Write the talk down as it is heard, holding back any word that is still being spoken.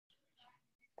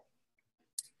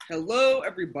Hello,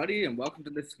 everybody, and welcome to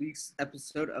this week's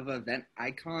episode of Event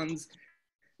Icons.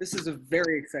 This is a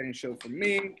very exciting show for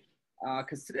me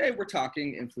because today we're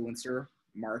talking influencer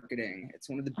marketing. It's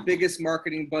one of the biggest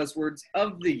marketing buzzwords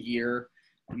of the year.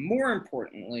 And more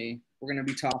importantly, we're going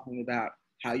to be talking about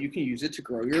how you can use it to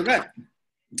grow your event.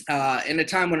 In a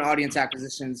time when audience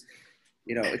acquisition's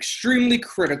extremely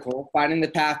critical, finding the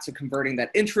path to converting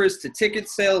that interest to ticket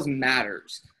sales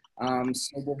matters.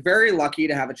 So we're very lucky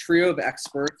to have a trio of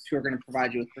experts who are going to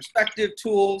provide you with perspective,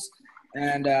 tools,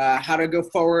 and how to go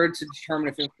forward to determine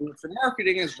if influencer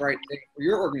marketing is the right thing for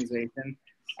your organization,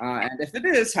 and if it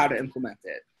is, how to implement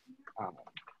it.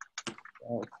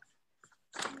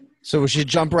 So we should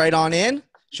jump right on in.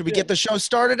 Should we get the show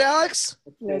started, Alex?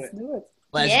 Let's do it.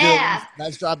 Let's do it.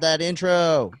 Let's drop that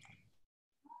intro.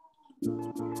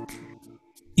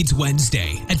 It's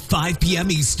Wednesday at 5 p.m.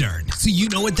 Eastern, so you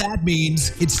know what that means.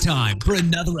 It's time for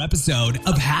another episode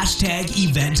of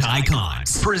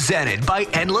 #EventIcons, presented by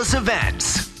Endless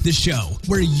Events, the show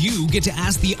where you get to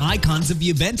ask the icons of the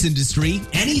events industry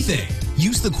anything.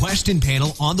 Use the question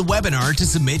panel on the webinar to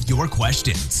submit your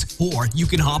questions, or you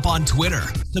can hop on Twitter.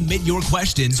 Submit your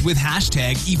questions with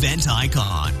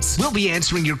 #EventIcons. We'll be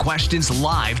answering your questions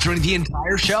live during the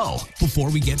entire show.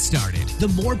 Before we get started, the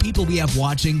more people we have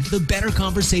watching, the better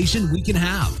conversation we can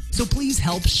have. So please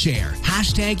help share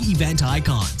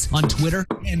 #EventIcons on Twitter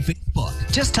and Facebook.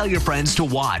 Just tell your friends to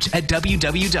watch at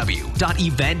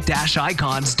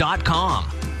www.event-icons.com.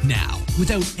 Now,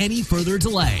 without any further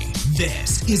delay,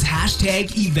 this is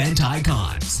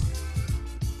 #EventIcons.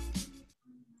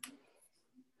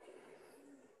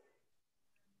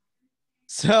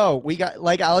 So we got,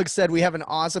 like Alex said, we have an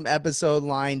awesome episode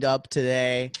lined up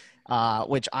today,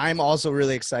 which I'm also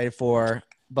really excited for.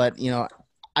 But,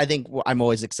 I think I'm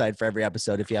always excited for every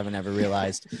episode if you haven't ever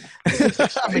realized.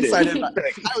 I'm excited. I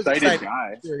was excited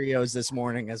for Cheerios this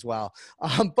morning as well.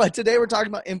 But today we're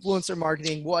talking about influencer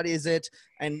marketing. What is it?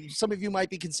 And some of you might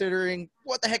be considering,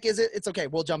 what the heck is it? It's okay.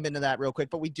 We'll jump into that real quick.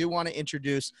 But we do want to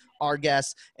introduce our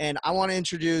guests. And I want to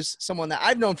introduce someone that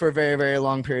I've known for a very, very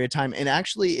long period of time and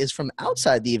actually is from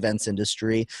outside the events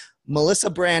industry. Melissa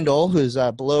Brandle, who's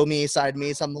below me, side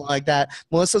me, something like that.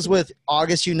 Melissa's with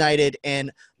August United,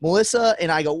 and Melissa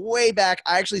and I go way back.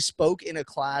 I actually spoke in a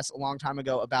class a long time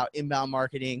ago about inbound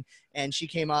marketing, and she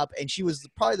came up, and she was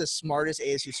probably the smartest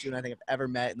ASU student I think I've ever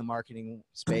met in the marketing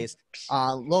space.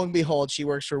 Lo and behold, she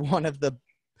works for one of the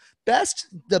best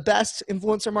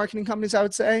influencer marketing companies, I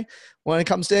would say, when it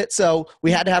comes to it. So we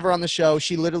had to have her on the show.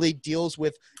 She literally deals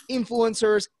with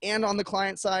influencers and on the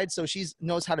client side. So she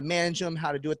knows how to manage them,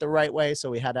 how to do it the right way.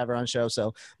 So we had to have her on the show.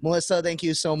 So Melissa, thank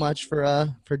you so much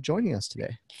for joining us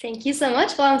today. Thank you so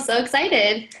much. Well, I'm so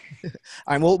excited.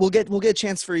 All right, we'll get a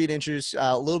chance for you to introduce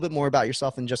a little bit more about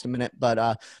yourself in just a minute.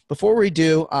 But before we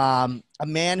do, a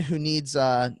man who needs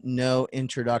no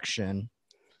introduction,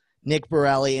 Nick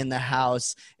Borelli in the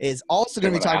house, is also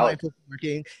going to be talking about influencer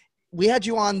marketing. We had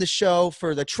you on the show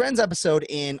for the Trends episode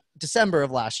in December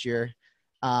of last year.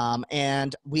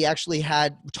 And we actually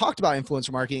talked about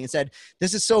influencer marketing and said,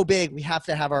 this is so big, we have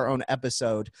to have our own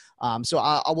episode. So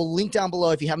I will link down below.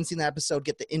 If you haven't seen that episode,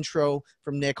 get the intro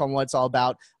from Nick on what it's all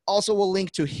about. Also, we'll link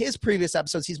to his previous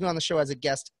episodes. He's been on the show as a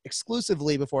guest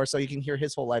exclusively before, so you can hear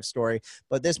his whole life story.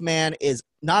 But this man is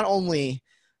not only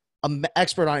an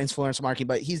expert on influencer marketing,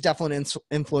 but he's definitely an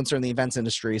influencer in the events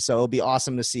industry. So it'll be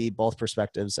awesome to see both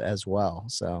perspectives as well.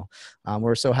 So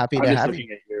we're so happy to have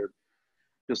you.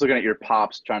 Just looking at your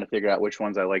pops, trying to figure out which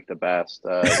ones I like the best.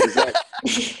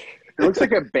 It looks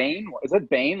like a Bane. Is that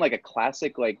Bane, like a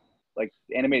classic, like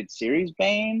animated series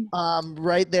Bane?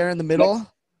 Right there in the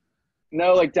middle.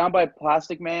 No, like down by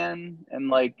Plastic Man and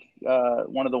like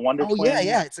one of the Wonder Twins.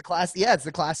 Yeah. It's a class. Yeah, it's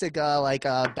the classic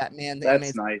Batman.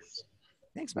 That's nice.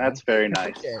 Thanks, man. That's very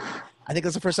nice. I think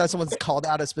that's the first time someone's called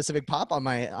out a specific pop on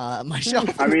my my show.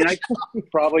 I mean, I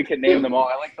probably could name them all.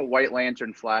 I like the White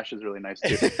Lantern Flash is really nice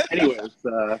too. Anyways,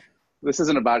 this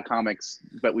isn't about comics,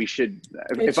 but we should.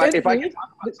 If I can talk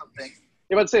about something,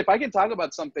 if I can talk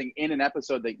about something in an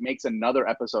episode that makes another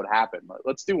episode happen,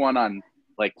 let's do one on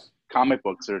like comic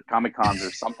books or Comic Cons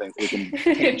or something. So we can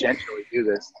tangentially do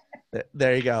this.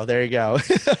 There you go.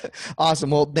 Awesome.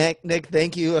 Well, Nick,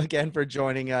 thank you again for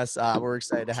joining us. We're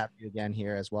excited to have you again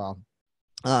here as well.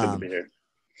 Good to be here.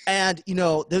 And,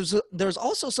 there's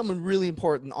also someone really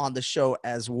important on the show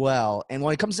as well. And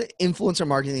when it comes to influencer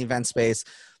marketing in the event space,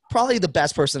 probably the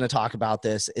best person to talk about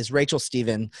this is Rachel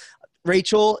Stephan.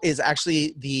 Rachel is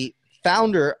actually the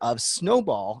founder of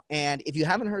snöball. And if you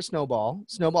haven't heard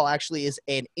snöball actually is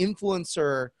an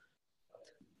influencer.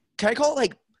 Can I call it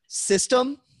like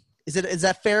system? Is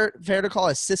that fair to call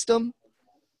it a system?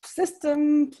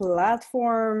 system,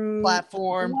 platform, That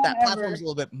whatever. platform's a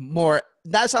little bit more.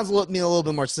 That sounds a little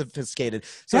bit more sophisticated.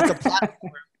 So it's a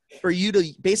platform for you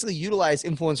to basically utilize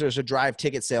influencers to drive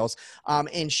ticket sales.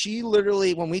 And she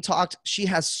literally, when we talked, she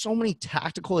has so many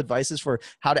tactical advices for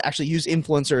how to actually use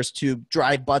influencers to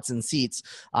drive butts and seats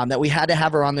that we had to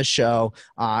have her on the show.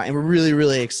 And we're really,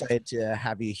 really excited to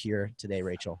have you here today,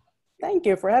 Rachel. Thank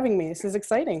you for having me. This is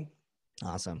exciting.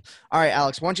 Awesome. All right,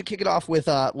 Alex, why don't you kick it off with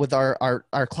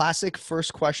our classic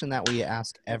first question that we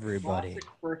ask everybody. Classic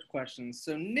first question.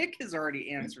 So Nick has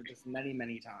already answered this many,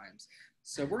 many times.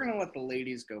 So we're going to let the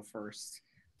ladies go first.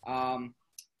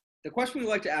 The question we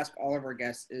like to ask all of our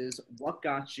guests is, what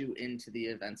got you into the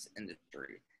events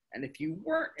industry? And if you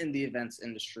weren't in the events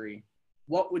industry,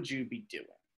 what would you be doing?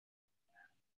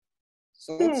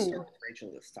 So let's start with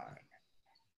Rachel this time.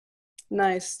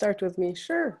 Nice. Start with me.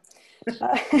 Sure.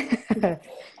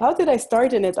 How did I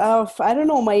start in it? I don't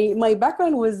know. My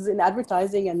background was in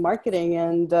advertising and marketing,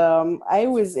 and I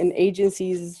was in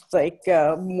agencies like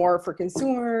more for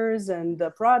consumers and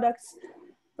products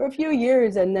for a few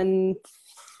years. And then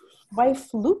by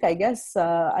fluke, I guess,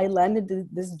 I landed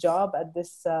this job at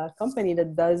this company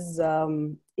that does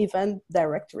event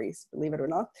directories, believe it or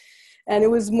not. And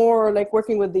it was more like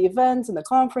working with the events and the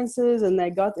conferences, and I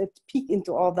got it peek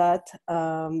into all that.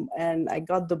 And I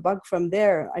got the bug from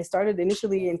there. I started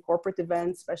initially in corporate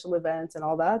events, special events and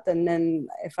all that. And then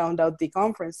I found out the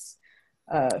conference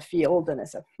field, and I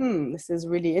said, this is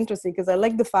really interesting, because I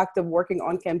like the fact of working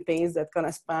on campaigns that kind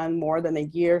of span more than a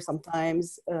year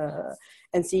sometimes,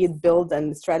 and see it build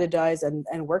and strategize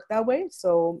and work that way.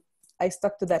 So I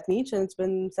stuck to that niche, and it's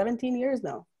been 17 years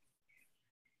now.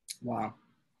 Wow.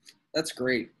 That's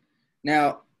great.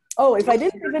 Now, if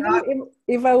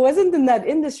I wasn't in that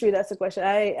industry, that's the question.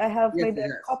 I have made a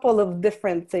couple of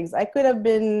different things. I could have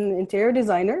been interior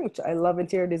designer, which I love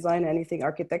interior design, anything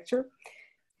architecture,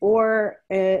 or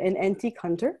an antique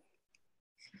hunter,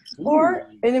 or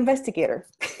an investigator.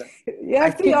 You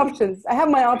have three options. I have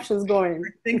my options going.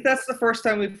 I think that's the first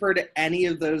time we've heard any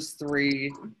of those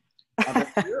three other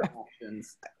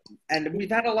options. And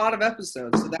we've had a lot of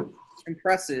episodes, so that's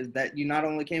impressive that you not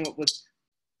only came up with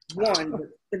one, but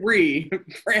three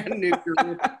brand new.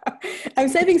 I'm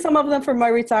saving some of them for my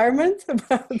retirement.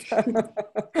 That's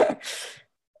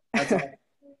awesome.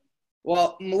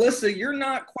 Well, Melissa, you're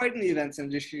not quite in the events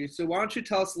industry, so why don't you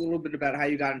tell us a little bit about how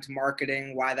you got into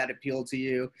marketing, why that appealed to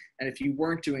you, and if you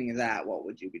weren't doing that, what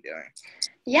would you be doing?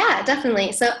 Yeah,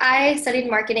 definitely. So I studied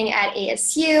marketing at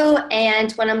ASU,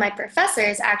 and one of my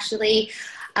professors actually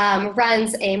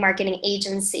runs a marketing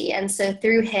agency. And so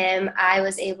through him, I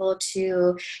was able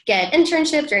to get an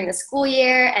internship during the school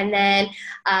year. And then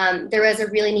there was a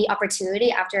really neat opportunity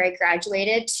after I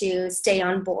graduated to stay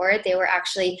on board. They were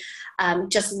actually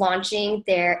just launching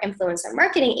their influencer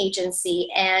marketing agency.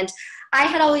 And I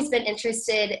had always been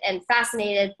interested and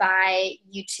fascinated by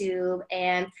YouTube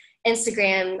and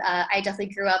Instagram. I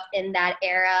definitely grew up in that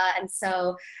era. And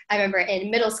so I remember in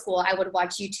middle school, I would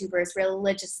watch YouTubers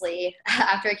religiously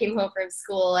after I came home from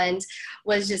school, and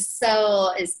was just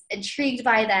so intrigued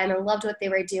by them and loved what they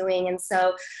were doing. And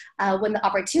so when the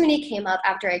opportunity came up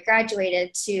after I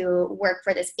graduated to work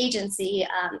for this agency,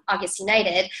 August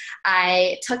United,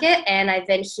 I took it, and I've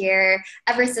been here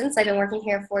ever since. I've been working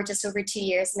here for just over 2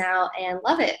 years now and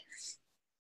love it.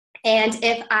 And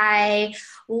if I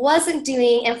wasn't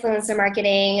doing influencer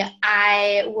marketing,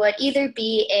 I would either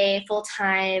be a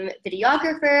full-time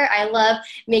videographer. I love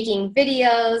making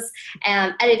videos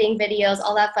and editing videos,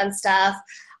 all that fun stuff.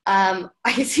 I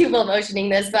can see people motioning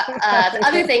this, but the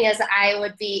other thing is I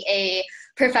would be a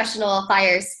professional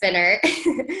fire spinner.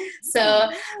 So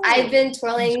I've been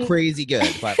twirling. It's crazy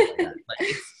good, by the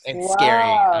way. It's scary.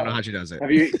 I don't know how she does it.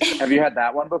 Have you had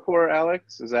that one before,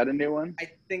 Alex? Is that a new one?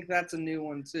 I think that's a new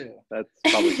one too. That's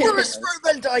probably First for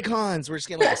EventIcons. We're just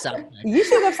getting like a sound effect. You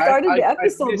should have started the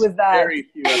episode with that. Very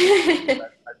few episodes.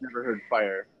 I've never heard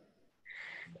fire.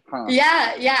 Huh.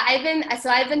 Yeah.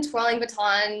 I've been twirling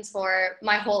batons for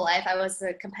my whole life. I was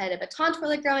a competitive baton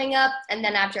twirler growing up, and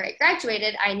then after I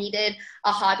graduated, I needed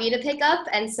a hobby to pick up,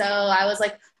 and so I was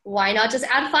like, why not just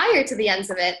add fire to the ends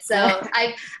of it? So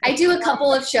I do a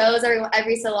couple of shows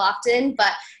every so often,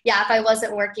 but yeah, if I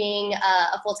wasn't working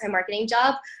a full-time marketing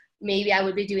job, maybe I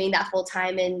would be doing that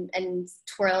full-time and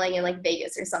twirling in like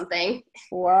Vegas or something.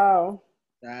 Wow.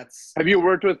 Have you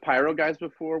worked with pyro guys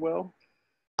before, Will?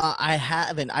 I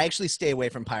haven't. I actually stay away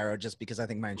from pyro just because I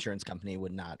think my insurance company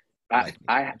would not.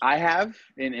 I have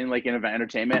in event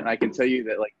entertainment, and I can tell you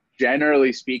that, like,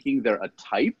 generally speaking, they're a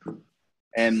type,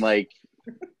 and like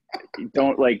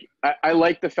don't like. I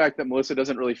like the fact that Melissa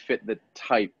doesn't really fit the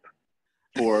type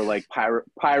for like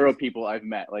pyro people I've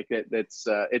met. Like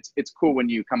it's cool when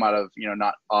you come out of,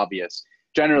 not obvious.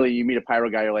 Generally, you meet a pyro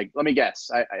guy, you're like, let me guess.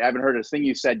 I haven't heard a thing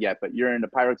you said yet, but you're into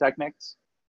pyrotechnics?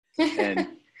 And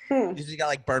he's got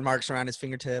like burn marks around his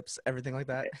fingertips, everything like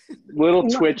that. Little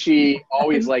twitchy,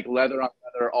 always like leather on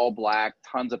leather, all black,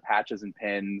 tons of patches and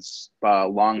pins,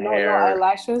 long hair. No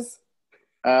eyelashes?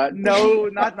 No,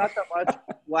 not that much.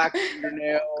 Black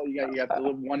fingernail. You got the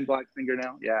little one black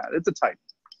fingernail. Yeah, it's a type.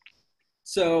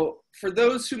 So for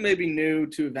those who may be new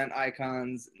to Event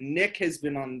Icons, Nick has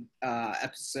been on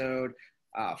episode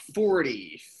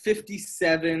 40,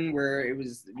 57, where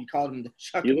we called him the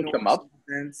Chuck You looked him up?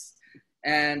 Events.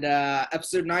 And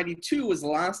episode 92 was the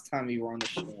last time you were on the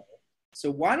show. So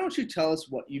why don't you tell us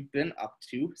what you've been up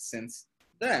to since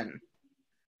then?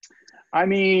 I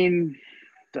mean,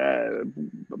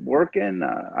 working,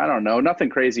 I don't know, nothing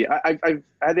crazy. I've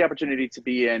had the opportunity to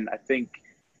be in, I think,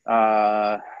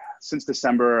 since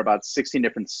December, about 16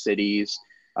 different cities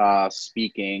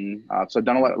speaking. So I've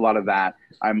done a lot of that.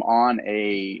 I'm on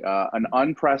an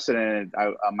unprecedented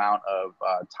amount of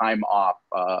time off,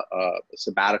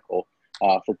 sabbatical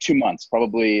for 2 months.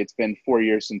 Probably it's been 4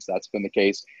 years since that's been the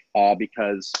case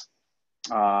because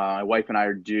my wife and I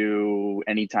are due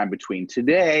anytime between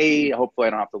today. Hopefully I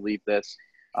don't have to leave this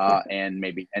and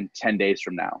 10 days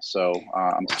from now. So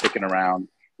I'm sticking around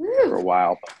for a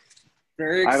while.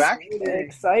 Very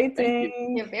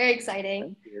exciting. You're very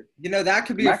exciting. That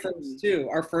could be a first too.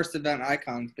 Our first Event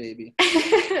Icons, baby.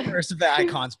 First Event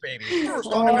Icons, baby.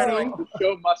 The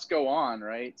show must go on,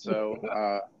 right? So,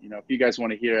 if you guys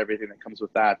want to hear everything that comes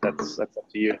with that, that's up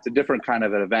to you. It's a different kind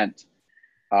of an event.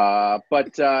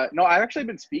 But no, I've actually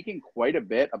been speaking quite a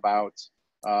bit about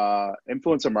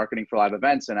influencer marketing for live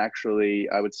events. And actually,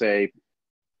 I would say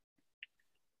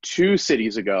 2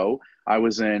 cities ago, I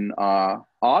was in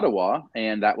Ottawa,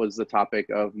 and that was the topic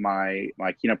of my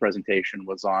keynote presentation,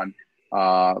 was on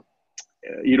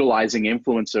utilizing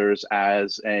influencers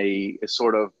as a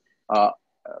sort of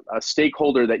a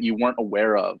stakeholder that you weren't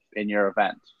aware of in your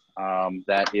event,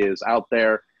 that is out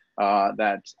there,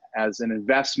 that as an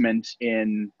investment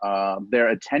in their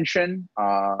attention,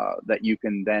 that you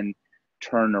can then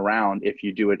turn around if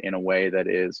you do it in a way that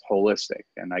is holistic.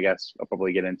 And I guess I'll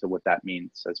probably get into what that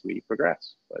means as we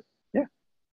progress. But yeah.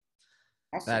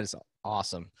 Awesome. That is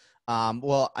awesome.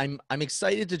 Well, I'm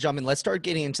excited to jump in. Let's start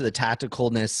getting into the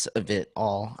tacticalness of it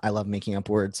all. I love making up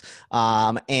words.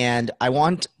 And I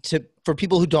want for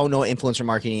people who don't know what influencer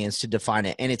marketing is, to define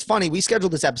it. And it's funny, we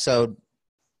scheduled this episode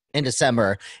in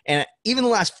December, and even the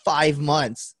last 5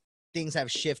 months, things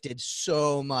have shifted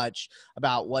so much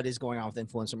about what is going on with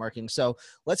influencer marketing. So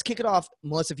let's kick it off.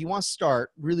 Melissa, if you want to start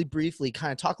really briefly,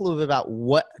 kind of talk a little bit about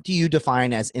what do you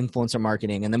define as influencer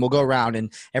marketing? And then we'll go around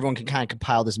and everyone can kind of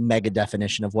compile this mega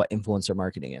definition of what influencer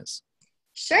marketing is.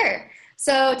 Sure.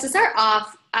 So to start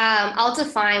off, I'll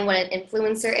define what an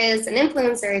influencer is. An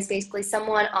influencer is basically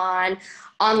someone online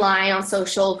on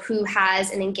social who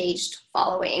has an engaged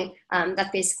following.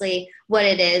 That's basically what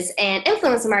it is. And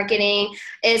influencer marketing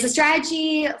is a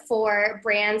strategy for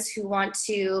brands who want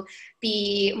to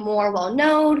be more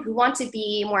well-known, who want to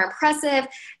be more impressive.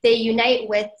 They unite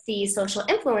with the social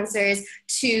influencers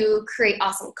to create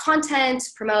awesome content,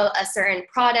 promote a certain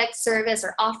product, service,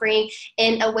 or offering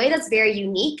in a way that's very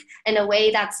unique, in a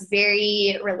way that's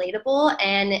very relatable,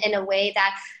 and in a way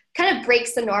that kind of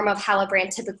breaks the norm of how a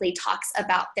brand typically talks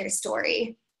about their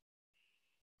story.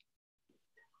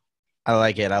 I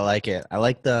like it. I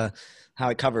like how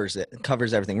it covers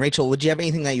everything. Rachel, would you have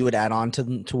anything that you would add on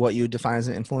to what you would define as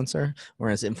an influencer or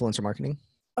as influencer marketing?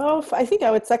 Oh, I think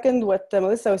I would second what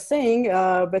Melissa was saying,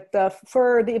 but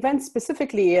for the event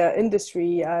specifically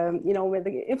industry, with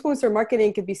the influencer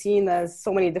marketing could be seen as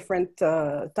so many different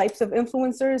types of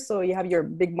influencers. So you have your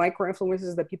big micro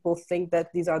influencers that people think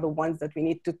that these are the ones that we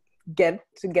need to get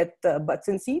butts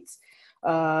in seats.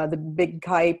 The big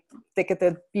hype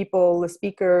ticketed people, the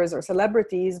speakers or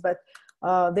celebrities, but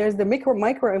there's the micro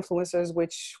influencers,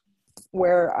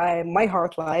 where my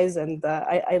heart lies, and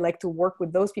I like to work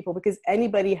with those people because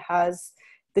anybody has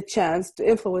the chance to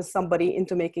influence somebody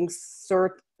into making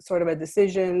sort of a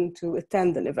decision to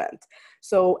attend an event.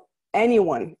 So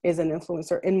anyone is an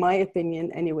influencer, in my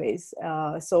opinion, anyways.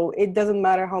 So it doesn't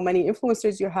matter how many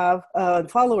influencers you have,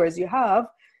 followers you have.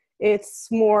 It's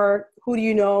more who do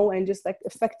you know, and just like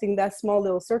affecting that small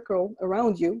little circle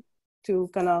around you to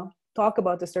kind of talk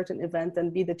about a certain event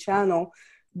and be the channel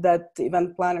that the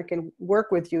event planner can work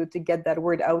with you to get that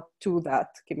word out to that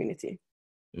community.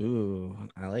 Ooh,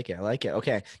 I like it.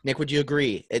 Okay. Nick, would you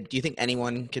agree? Do you think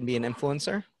anyone can be an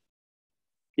influencer?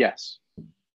 Yes.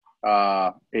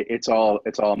 It's all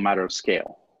a matter of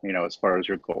scale, as far as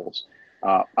your goals.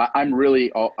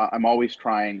 I'm always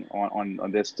trying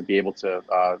on this to be able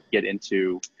to get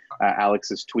into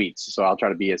Alex's tweets. So I'll try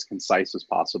to be as concise as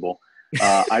possible.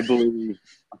 I believe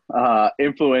an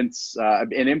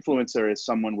influencer is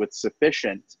someone with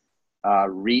sufficient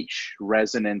reach,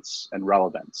 resonance, and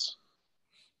relevance.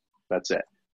 That's it.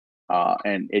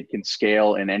 And it can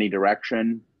scale in any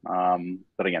direction.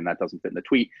 But again, that doesn't fit in the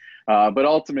tweet. But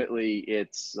ultimately,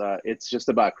 it's just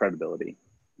about credibility.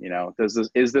 You know,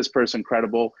 is this person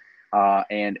credible?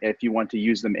 And if you want to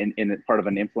use them in part of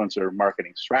an influencer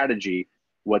marketing strategy,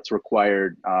 what's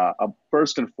required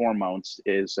first and foremost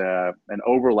is an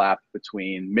overlap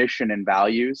between mission and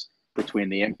values between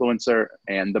the influencer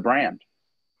and the brand.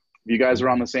 If you guys are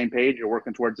on the same page, you're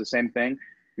working towards the same thing,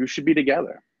 you should be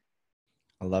together.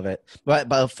 I love it. But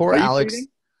before Alex,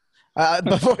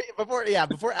 before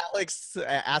Alex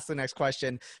asks the next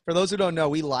question, for those who don't know,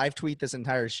 we live tweet this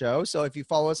entire show. So if you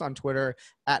follow us on Twitter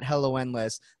at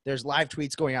HelloEndless, there's live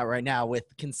tweets going out right now with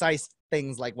concise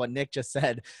things like what Nick just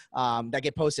said that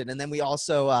get posted. And then we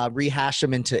also rehash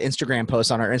them into Instagram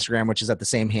posts on our Instagram, which is at the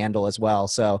same handle as well.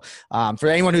 So for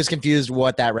anyone who's confused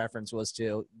what that reference was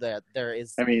to, there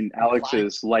is. I mean, Alex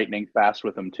is lightning fast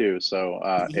with them too. So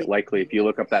likely if you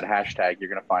look up that hashtag, you're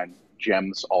going to find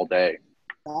gems all day.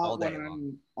 All day when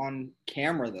I'm on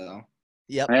camera though.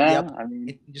 Yep. Yeah, yep. I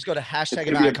mean, just go to hashtag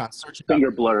EventIcons, search it finger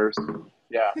up. blurs.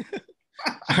 Yeah.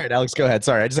 All right, Alex, go ahead.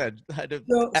 Sorry, I just had to.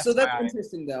 So that's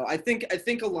interesting though. I think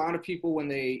a lot of people, when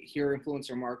they hear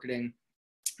influencer marketing,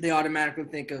 they automatically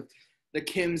think of the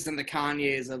Kims and the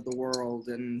Kanyes of the world,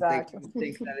 and Exactly. they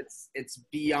think that it's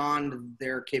beyond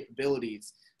their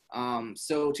capabilities.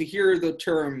 So to hear the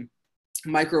term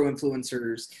micro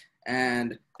influencers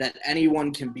and that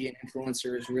anyone can be an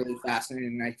influencer is really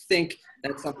fascinating. And I think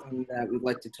that's something that we'd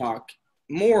like to talk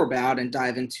more about and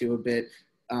dive into a bit.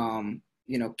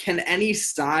 You know, can any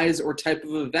size or type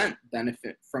of event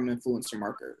benefit from influencer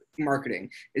marketing?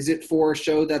 Is it for a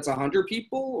show that's 100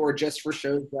 people or just for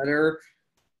shows that are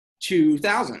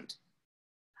 2,000?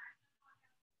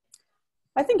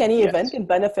 I think any event can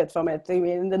benefit from it. I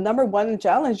mean, the number one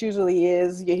challenge usually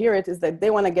is, you hear it, is that they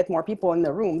want to get more people in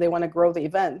the room. They want to grow the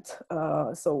event.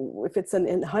 So if it's in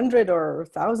 100 or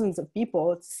thousands of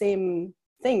people, it's the same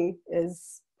thing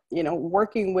as, you know,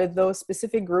 working with those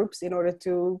specific groups in order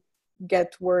to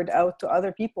get word out to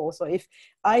other people. So if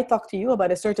I talk to you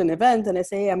about a certain event and I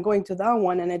say, hey, I'm going to that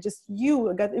one, and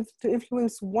you got to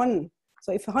influence one.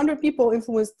 So if 100 people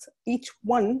influenced each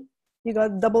one, you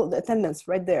got double the attendance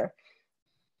right there.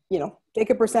 You know,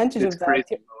 take a percentage of that. It's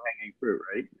crazy low-hanging fruit,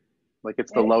 right? Like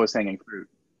it's the lowest hanging fruit.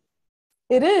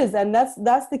 It is, and that's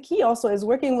the key also, is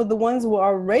working with the ones who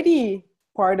are already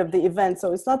part of the event.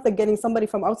 So it's not like getting somebody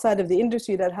from outside of the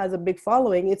industry that has a big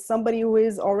following. It's somebody who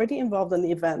is already involved in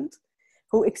the event,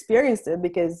 who experienced it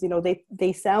because, you know,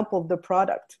 they sampled the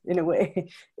product in a way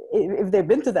if they've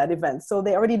been to that event. So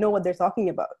they already know what they're talking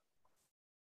about.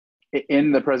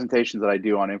 In the presentations that I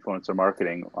do on influencer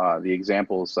marketing, the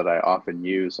examples that I often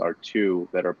use are two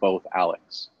that are both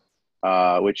Alex,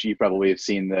 which you probably have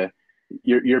seen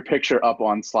your picture up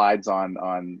on slides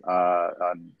on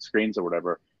screens or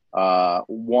whatever.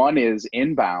 One is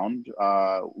inbound,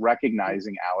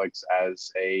 recognizing Alex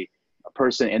as a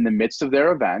person in the midst of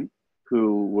their event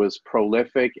who was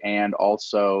prolific and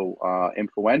also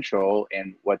influential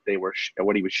in what he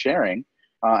was sharing,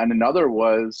 and another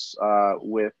was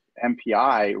with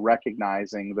MPI,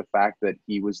 recognizing the fact that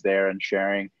he was there and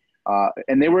sharing,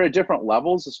 and they were at different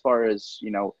levels as far as, you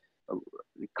know,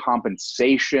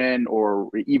 compensation or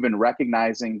even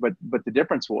recognizing, but the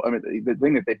difference, the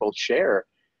thing that they both share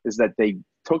is that they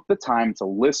took the time to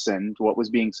listen to what was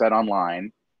being said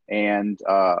online and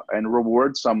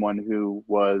reward someone who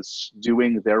was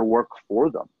doing their work for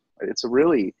them. It's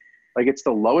it's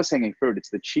the lowest hanging fruit. It's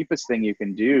the cheapest thing you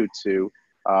can do to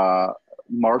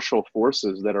marshal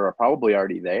forces that are probably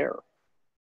already there.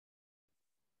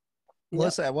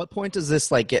 Melissa, at what point does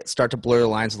this start to blur the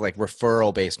lines of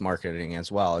referral based marketing as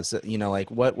well? Is it, you know,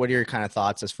 what are your kind of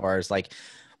thoughts as far as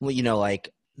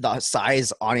the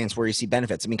size audience where you see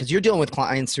benefits? I mean, because you're dealing with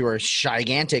clients who are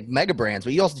gigantic mega brands,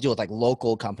 but you also deal with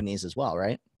local companies as well,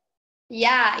 right?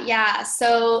 Yeah.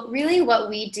 So really what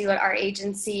we do at our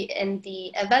agency in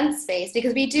the event space,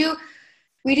 because we do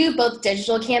both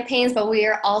digital campaigns, but we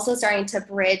are also starting to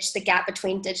bridge the gap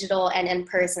between digital and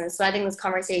in-person. So I think this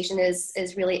conversation is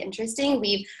really interesting.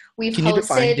 We've Can you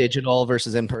define digital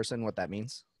versus in-person, what that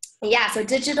means? Yeah, so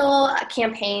digital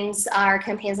campaigns are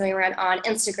campaigns that we run on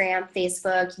Instagram,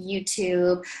 Facebook,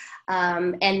 YouTube,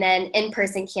 and then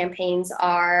in-person campaigns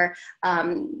are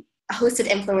hosted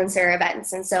influencer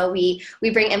events. And so we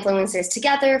bring influencers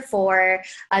together for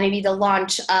maybe the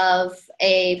launch of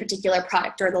a particular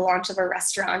product or the launch of a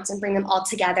restaurant, and bring them all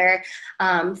together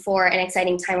for an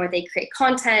exciting time where they create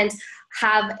content,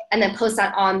 and then post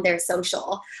that on their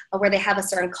social, where they have a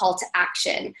certain call to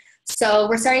action. So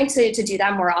we're starting to do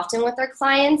that more often with our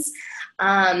clients.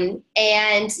 And,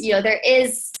 there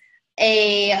is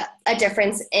a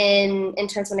difference in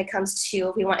terms when it comes to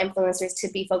if we want influencers to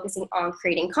be focusing on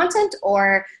creating content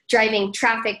or driving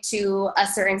traffic to a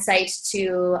certain site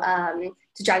to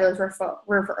drive those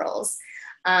referrals.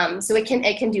 So it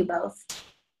can do both.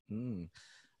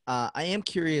 I am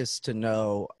curious to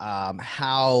know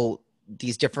how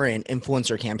these different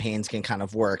influencer campaigns can kind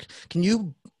of work. Can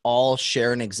you all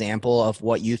share an example of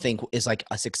what you think is like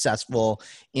a successful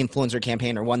influencer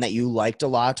campaign, or one that you liked a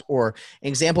lot, or an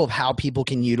example of how people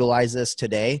can utilize this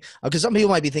today? Because some people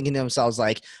might be thinking to themselves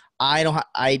like, I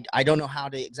don't know how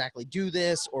to exactly do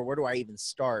this, or where do I even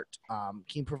start? Can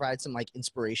you provide some like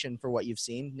inspiration for what you've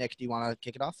seen? Nick, do you want to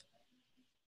kick it off?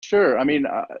 Sure. I mean,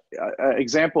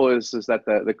 example is that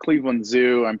the Cleveland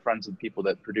Zoo, I'm friends with people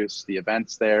that produce the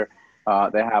events there.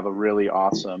 They have a really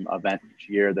awesome event each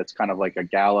year that's kind of like a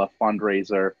gala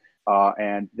fundraiser.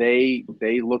 And they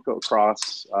look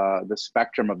across the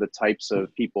spectrum of the types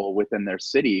of people within their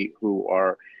city who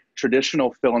are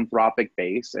traditional philanthropic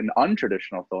base and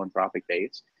untraditional philanthropic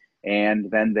base. And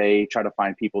then they try to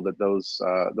find people that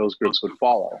those groups would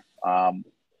follow.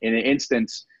 In an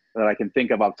instance that I can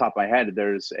think of off the top of my head,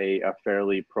 there's a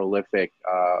fairly prolific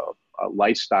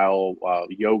lifestyle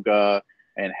yoga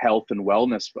and health and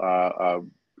wellness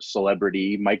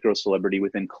micro celebrity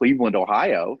within Cleveland,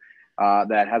 Ohio,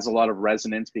 that has a lot of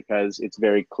resonance because it's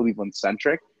very Cleveland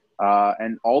centric.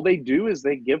 And all they do is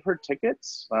they give her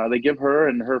tickets. They give her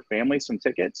and her family some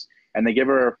tickets, and they give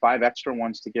her 5 extra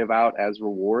ones to give out as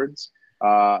rewards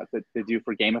that they do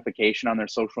for gamification on their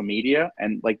social media.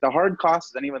 And like the hard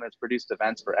cost of anyone that's produced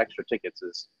events for extra tickets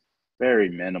is very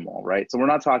minimal, right? So we're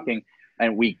not talking,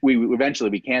 and we eventually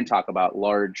we can talk about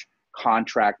large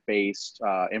contract-based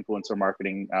influencer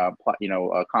marketing,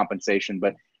 compensation.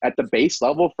 But at the base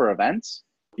level for events,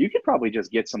 you could probably just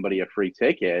get somebody a free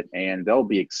ticket and they'll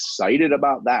be excited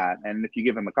about that. And if you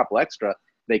give them a couple extra,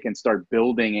 they can start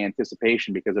building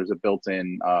anticipation because there's a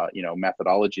built-in,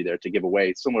 methodology there to give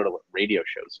away, similar to what radio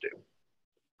shows do.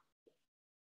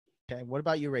 Okay. What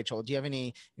about you, Rachel? Do you have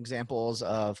any examples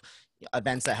of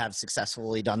events that have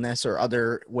successfully done this, or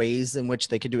other ways in which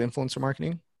they could do influencer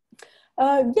marketing?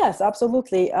 Yes,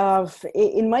 absolutely.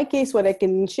 In my case, what I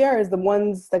can share is the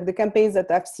ones, like the campaigns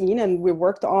that I've seen and we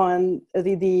worked on.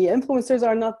 The influencers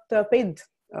are not paid.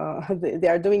 They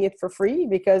are doing it for free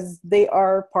because they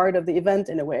are part of the event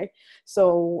in a way.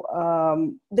 So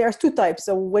there's 2 types.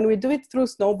 So when we do it through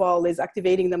Snowball, is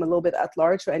activating them a little bit at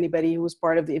large, so anybody who's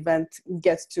part of the event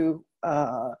gets to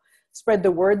spread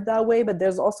the word that way. But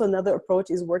there's also another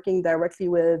approach, is working directly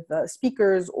with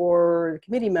speakers or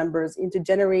committee members into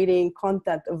generating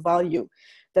content of value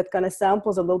that kind of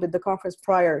samples a little bit the conference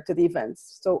prior to the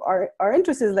events. So our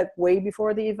interest is like way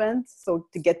before the event. So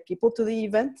to get people to the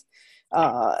event,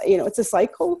 it's a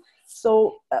cycle.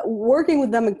 So working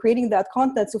with them and creating that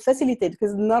content to facilitate,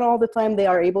 because not all the time they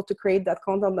are able to create that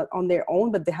content on their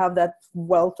own, but they have that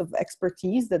wealth of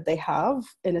expertise that they have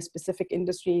in a specific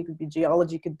industry. It could be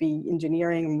geology, could be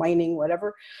engineering, mining,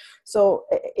 whatever. So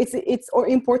it's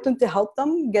important to help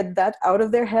them get that out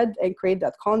of their head and create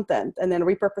that content, and then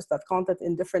repurpose that content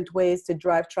in different ways to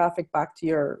drive traffic back to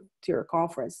your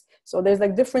conference. So there's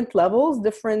like different levels,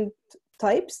 different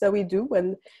types that we do,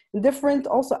 and different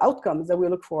also outcomes that we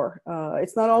look for.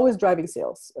 It's not always driving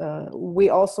sales. We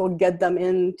also get them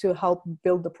in to help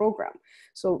build the program.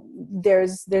 So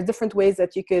there's different ways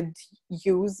that you could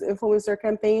use influencer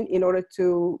campaign in order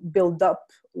to build up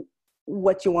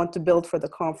what you want to build for the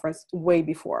conference way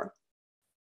before.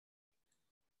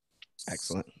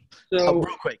 Excellent. So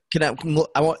real quick,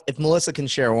 I want if Melissa can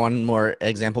share one more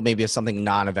example, maybe of something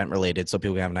non-event related, so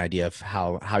people can have an idea of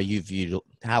how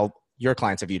your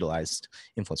clients have utilized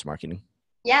influencer marketing.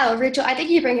 Yeah, well, Rachel, I think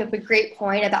you bring up a great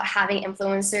point about having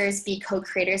influencers be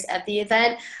co-creators of the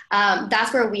event.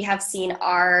 That's where we have seen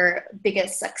our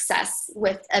biggest success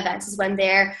with events, is when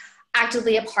they're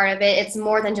actively a part of it. It's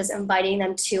more than just inviting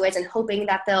them to it and hoping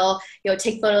that they'll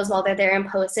take photos while they're there and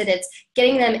post it. It's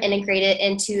getting them integrated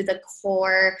into the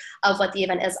core of what the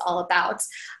event is all about.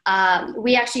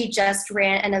 We actually just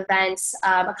ran an event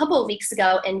a couple of weeks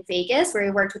ago in Vegas, where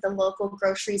we worked with a local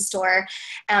grocery store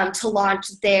to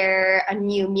launch their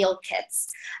new meal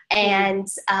kits. And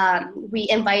we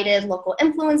invited local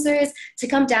influencers to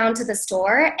come down to the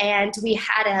store, and we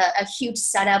had a huge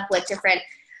setup with different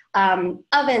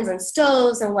ovens and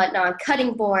stoves and whatnot,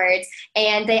 cutting boards.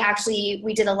 And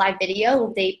we did a live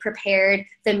video. They prepared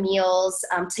the meals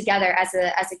together as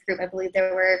a group. I believe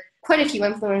there were quite a few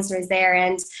influencers there,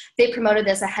 and they promoted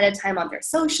this ahead of time on their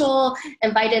social,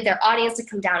 invited their audience to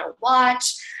come down and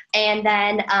watch. And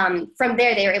then from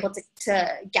there, they were able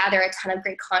to gather a ton of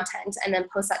great content and then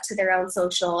post that to their own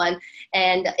social.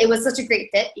 And it was such a great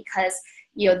fit because,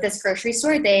 this grocery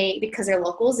store, because they're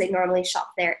locals, they normally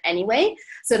shop there anyway.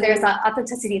 So there's that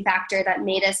authenticity factor that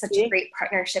made us such a great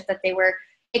partnership that they were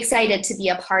excited to be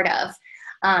a part of.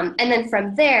 And then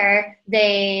from there,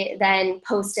 they then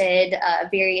posted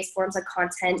various forms of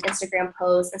content, Instagram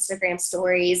posts, Instagram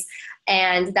stories,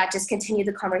 and that just continued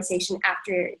the conversation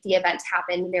after the event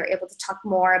happened. They were able to talk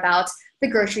more about the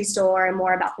grocery store and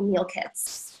more about the meal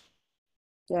kits.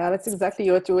 Yeah, that's exactly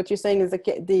what you're saying. Is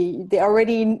they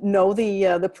already know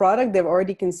the product, they've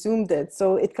already consumed it,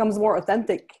 so it comes more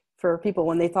authentic for people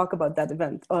when they talk about that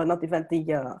event, or not event,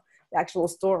 the actual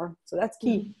store. So that's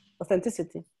key,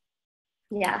 authenticity.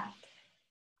 Yeah.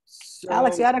 So,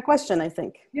 Alex, you had a question, I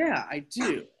think. Yeah, I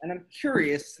do. And I'm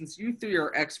curious, since you three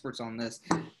are experts on this,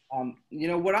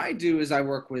 what I do is I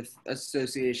work with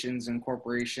associations and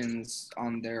corporations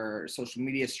on their social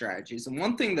media strategies. And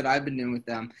one thing that I've been doing with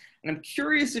them, and I'm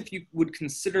curious if you would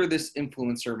consider this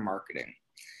influencer marketing.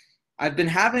 I've been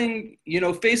having,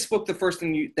 Facebook, the first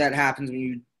thing that happens when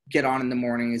you get on in the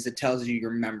morning is it tells you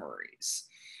your memories.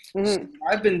 Mm-hmm. So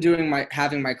what I've been doing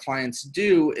having my clients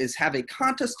do is have a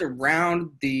contest around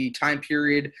the time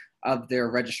period of their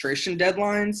registration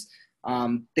deadlines.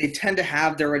 They tend to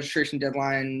have their registration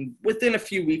deadline within a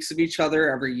few weeks of each other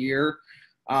every year.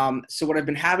 So what I've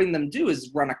been having them do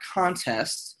is run a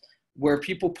contest where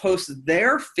people post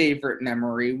their favorite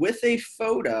memory with a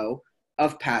photo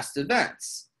of past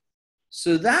events.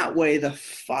 So that way, the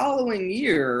following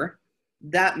year,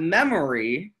 that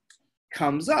memory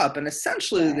comes up, and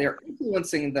essentially they're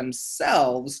influencing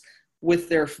themselves with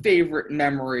their favorite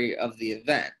memory of the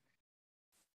event.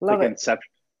 Love it.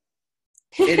 Inception.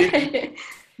 It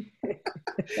is.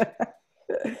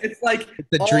 It's like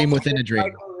the dream within a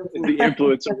dream. The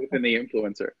influencer within the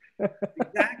influencer.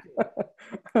 Exactly.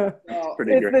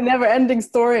 It's the never-ending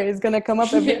story. It's going to come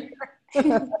up every year.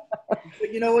 But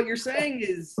what you're saying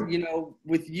is,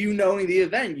 with you knowing the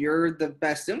event, you're the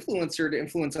best influencer to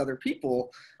influence other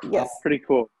people. Yes. Pretty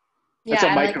cool. Yeah,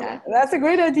 I like that. That's a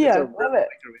great idea. Love it.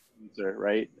 Influencer,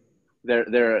 right?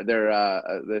 They're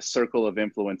the circle of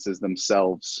influences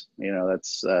themselves.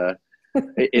 That's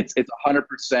it's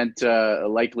 100%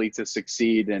 likely to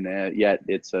succeed, and yet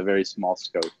it's a very small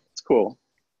scope. It's cool.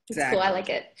 Exactly. Cool. I like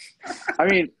it. I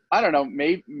mean, I don't know.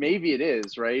 Maybe it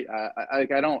is, right? I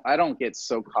don't get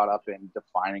so caught up in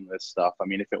defining this stuff. I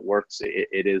mean, if it works,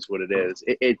 it is what it is.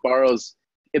 It borrows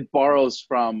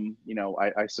from,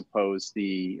 I suppose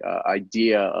the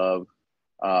idea of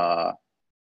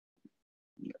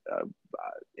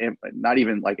not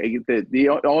even like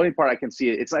the only part I can see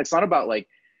it's not about like.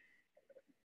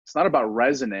 It's not about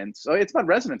resonance. Oh, it's about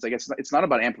resonance. I guess it's not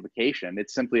about amplification.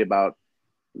 It's simply about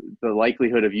the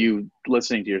likelihood of you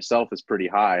listening to yourself is pretty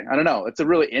high. I don't know. It's a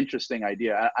really interesting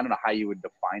idea. I don't know how you would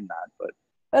define that, but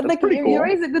that's pretty cool. You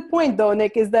raise a good point though,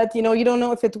 Nick, is that, you don't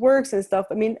know if it works and stuff.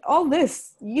 I mean, all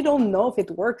this, you don't know if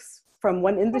it works from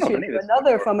one industry to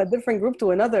another, from a different group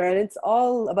to another. And it's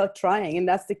all about trying. And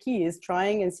that's the key, is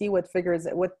trying and see what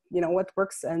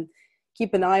works, and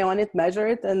keep an eye on it, measure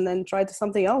it, and then try to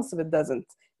something else if it doesn't.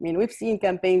 I mean, we've seen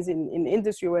campaigns in the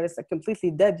industry where it's like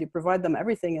completely dead. You provide them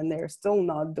everything and they're still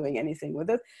not doing anything with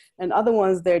it. And other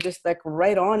ones, they're just like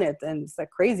right on it and it's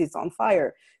like crazy. It's on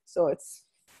fire. So it's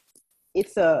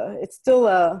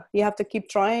still you have to keep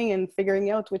trying and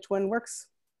figuring out which one works.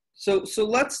 So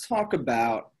let's talk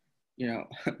about,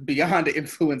 beyond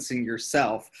influencing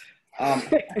yourself. A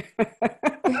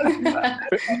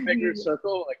bigger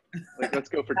circle, like let's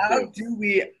go for two. How do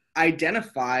we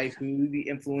identify who the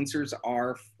influencers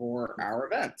are for our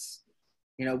events?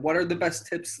 What are the best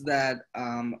tips that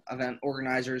event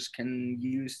organizers can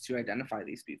use to identify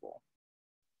these people?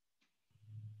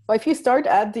 Well, if you start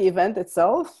at the event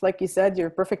itself, like you said, you're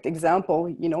a perfect example.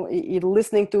 You're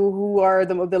listening to who are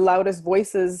the loudest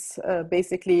voices,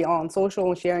 basically on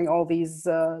social, sharing all these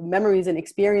memories and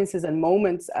experiences and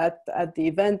moments at the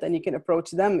event, and you can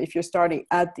approach them if you're starting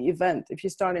at the event. If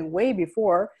you're starting way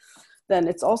before, then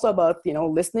it's also about,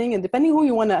 listening and depending who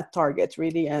you want to target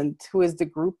really, and who is the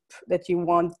group that you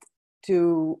want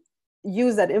to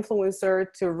use that influencer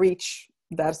to reach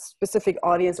that specific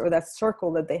audience or that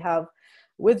circle that they have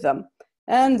with them.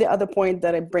 And the other point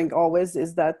that I bring always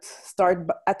is that start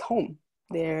at home.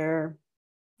 There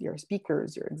your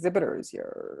speakers, your exhibitors,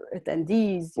 your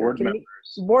attendees,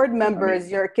 Board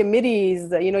members, your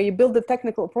committees. You build a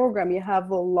technical program. You have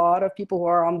a lot of people who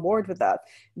are on board with that.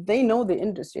 They know the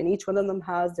industry, and each one of them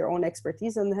has their own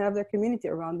expertise and have their community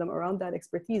around them, around that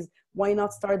expertise. Why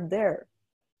not start there?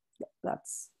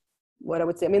 That's what I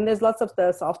would say. I mean, there's lots of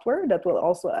the software that will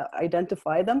also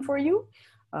identify them for you.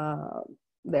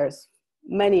 There's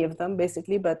many of them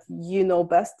basically, but you know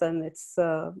best, and it's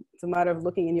a matter of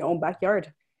looking in your own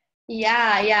backyard.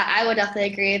 Yeah, I would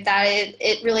definitely agree with that.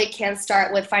 It really can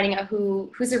start with finding out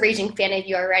who's a raging fan of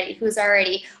you already, who's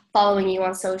already following you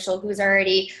on social, who's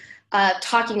already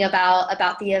talking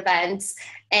about the events,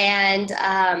 and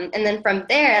then from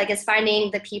there, I guess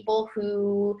finding the people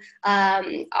who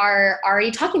are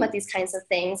already talking about these kinds of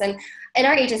things. And in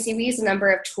our agency, we use a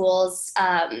number of tools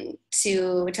to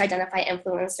identify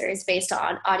influencers based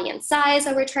on audience size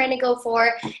that we're trying to go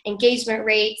for, engagement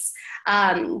rates,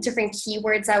 different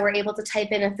keywords that we're able to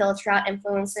type in and filter out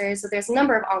influencers. So there's a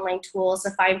number of online tools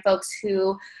to find folks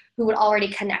who would already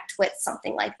connect with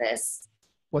something like this.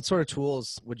 What sort of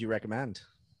tools would you recommend?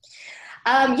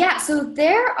 So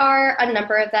there are a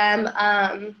number of them.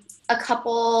 A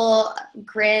couple,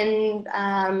 Grin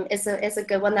is a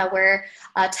good one that we're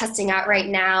testing out right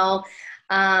now.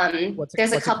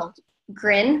 There's a couple,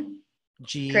 Grin.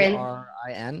 Grin.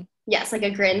 Yes, like a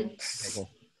grin. Okay, cool.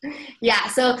 Yeah,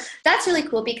 so that's really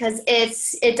cool because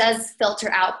it does filter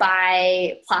out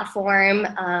by platform,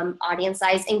 audience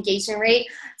size, engagement rate.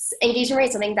 Engagement rate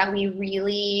is something that we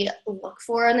really look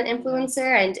for in an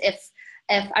influencer, and if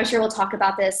I'm sure we'll talk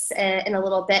about this in a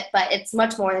little bit, but it's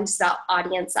much more than just about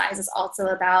audience size. It's also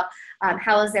about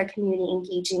how is their community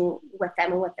engaging with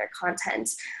them and with their content.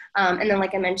 And then,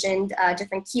 like I mentioned,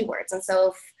 different keywords. And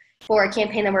so for a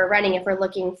campaign that we're running, if we're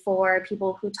looking for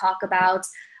people who talk about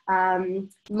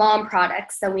mom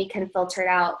products, then we can filter it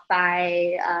out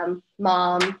by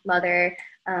mom, mother,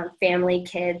 family,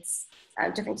 kids,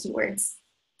 different keywords.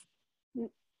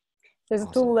 There's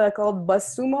a tool called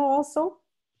BuzzSumo also.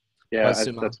 Yeah, that's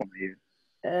one of you.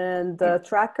 And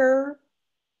Tracker.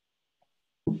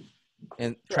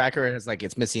 And Tracker is like,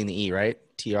 it's missing the E, right?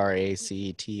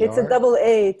 TRACTR. It's a double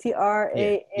A,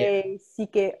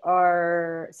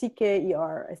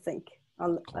 TRAACKER, I think.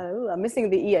 I'm missing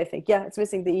the E, I think. Yeah, it's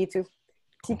missing the E too.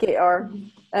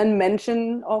 TKR. And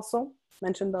Mention also.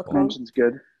 Mention.com. Mention's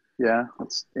good. Yeah,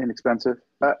 it's inexpensive.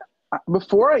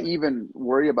 Before I even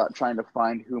worry about trying to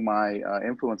find who my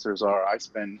influencers are, I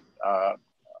spend a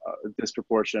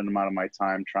disproportionate amount of my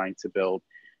time trying to build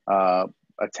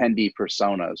attendee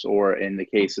personas, or in the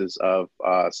cases of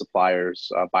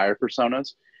suppliers, buyer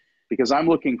personas, because I'm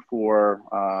looking for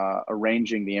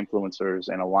arranging the influencers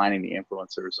and aligning the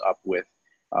influencers up with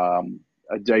a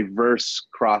diverse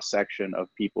cross-section of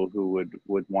people who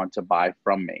would want to buy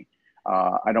from me.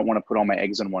 I don't want to put all my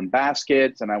eggs in one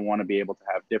basket, and I want to be able to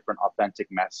have different authentic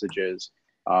messages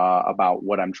about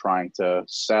what I'm trying to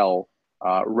sell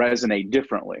resonate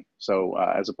differently. So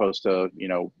as opposed to,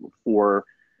 for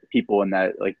people in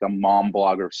that, like the mom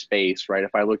blogger space, right?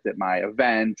 If I looked at my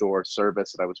event or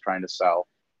service that I was trying to sell,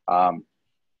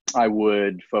 I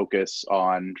would focus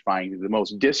on finding the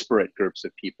most disparate groups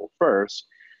of people first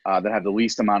that have the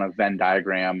least amount of Venn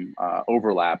diagram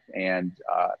overlap, and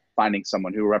finding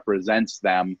someone who represents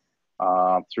them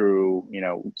through,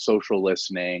 social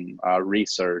listening,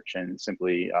 research, and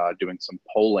simply doing some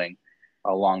polling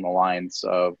along the lines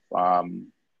of,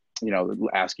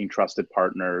 asking trusted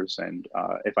partners. And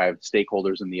if I have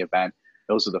stakeholders in the event,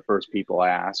 those are the first people I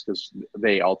ask, because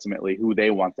they ultimately, who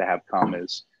they want to have come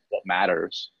is what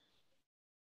matters.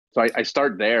 So I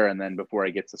start there, and then before I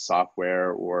get to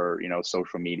software or,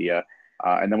 social media,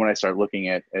 and then when I start looking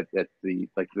at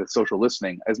the social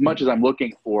listening, as much as I'm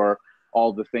looking for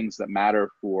all the things that matter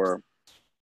for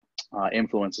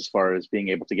influence as far as being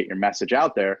able to get your message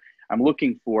out there, I'm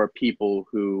looking for people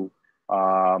who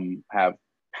have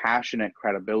passionate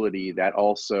credibility, that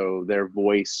also their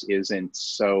voice isn't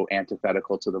so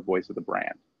antithetical to the voice of the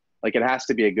brand. Like, it has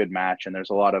to be a good match. And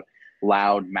there's a lot of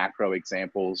loud macro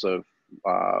examples of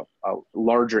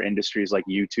larger industries like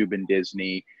YouTube and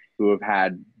Disney who have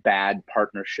had bad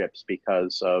partnerships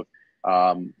because of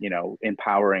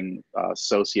empowering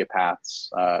sociopaths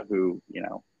who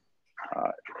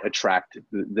attract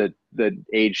the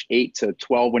age 8 to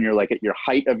 12 when you're like at your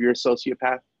height of your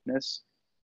sociopathness.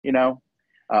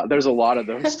 There's a lot of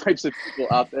those types of people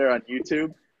out there on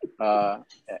YouTube,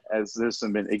 as there's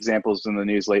some examples in the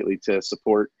news lately to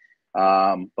support.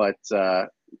 But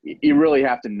you really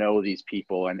have to know these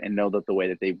people and know that the way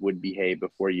that they would behave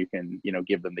before you can,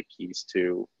 give them the keys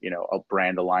to, a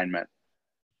brand alignment.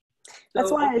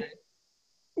 That's why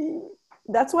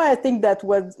That's why I think that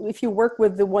if you work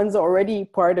with the ones already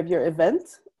part of your event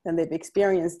and they've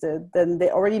experienced it, then they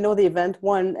already know the event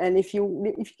one. And if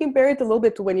you compare it a little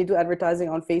bit to when you do advertising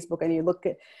on Facebook and you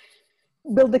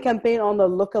build the campaign on the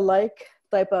look-alike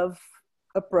type of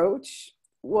approach,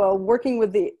 well, working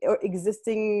with the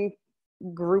existing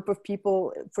group of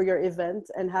people for your event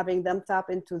and having them tap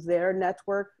into their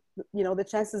network, the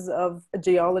chances of a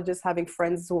geologist having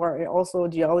friends who are also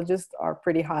geologists are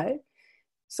pretty high.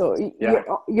 So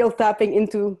you're tapping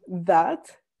into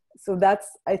that. So that's,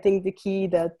 I think, the key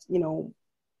that,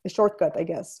 a shortcut, I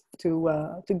guess,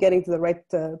 to getting to the right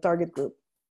target group.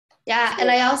 Yeah, and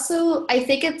I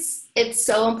think it's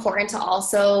so important to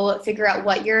also figure out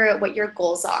what your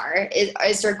goals are.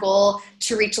 Is your goal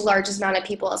to reach the largest amount of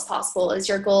people as possible? Is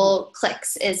your goal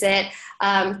clicks? Is it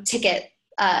ticket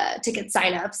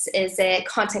signups? Is it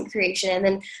content creation? And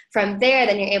then from there,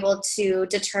 then you're able to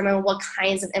determine what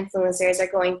kinds of influencers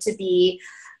are going to be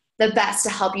the best to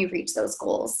help you reach those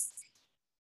goals.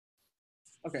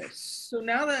 Okay, so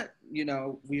now that,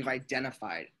 we've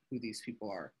identified who these people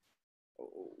are,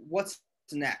 what's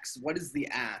next? What is the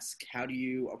ask? How do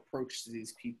you approach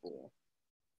these people?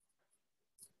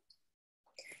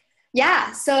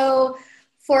 Yeah, so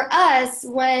for us,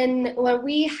 when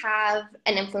we have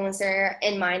an influencer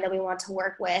in mind that we want to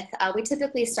work with, we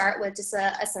typically start with just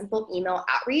a simple email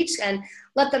outreach and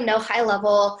let them know high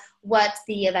level what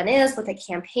the event is, what the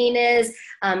campaign is,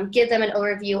 give them an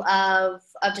overview of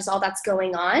just all that's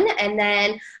going on. And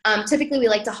then typically we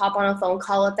like to hop on a phone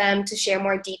call with them to share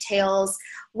more details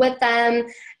with them.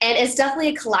 And it's definitely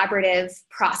a collaborative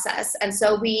process. And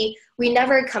so we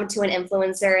never come to an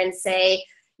influencer and say,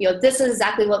 this is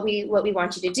exactly what we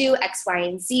want you to do, X, Y,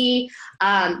 and Z.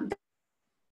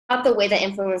 Not the way that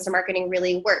influencer marketing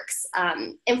really works.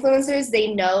 Influencers,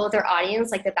 they know their audience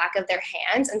like the back of their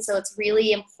hand. And so it's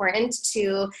really important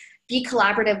to be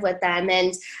collaborative with them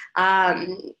and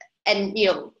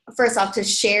first off, to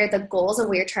share the goals of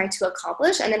what you're trying to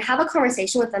accomplish, and then have a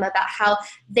conversation with them about how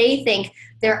they think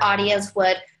their audience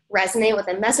would resonate with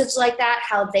a message like that,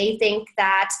 how they think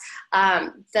that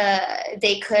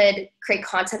they could create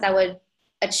content that would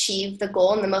achieve the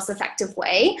goal in the most effective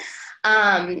way.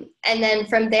 And then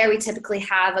from there, we typically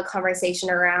have a conversation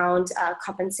around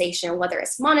compensation, whether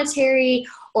it's monetary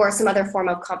or some other form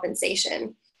of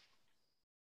compensation.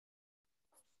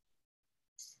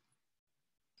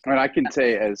 And I can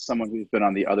say, as someone who's been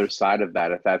on the other side of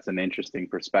that, if that's an interesting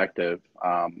perspective,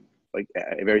 like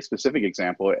a very specific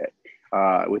example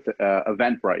with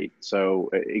Eventbrite. So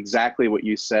exactly what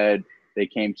you said, they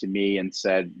came to me and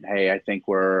said, hey, I think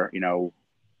we're,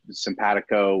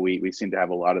 simpatico. We seem to have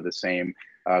a lot of the same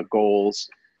goals.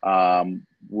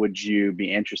 Would you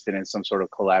be interested in some sort of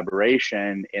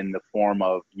collaboration in the form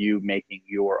of you making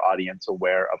your audience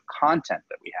aware of content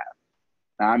that we have?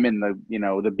 I'm in the,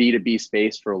 the B2B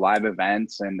space for live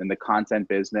events and in the content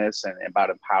business and about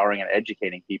empowering and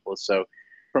educating people. So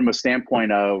from a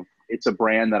standpoint of, it's a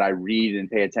brand that I read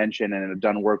and pay attention and have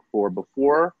done work for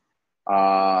before,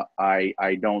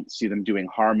 I don't see them doing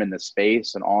harm in the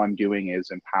space. And all I'm doing is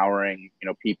empowering,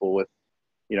 people with,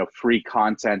 free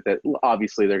content that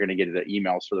obviously they're going to get the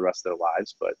emails for the rest of their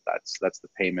lives, but that's the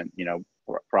payment,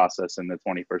 process in the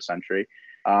 21st century.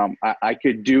 I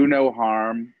could do no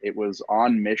harm. It was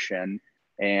on mission,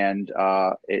 and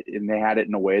they had it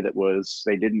in a way that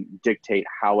they didn't dictate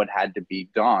how it had to be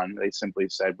done. They simply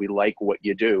said, we like what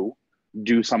you do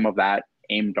some of that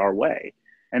aimed our way.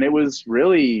 And it was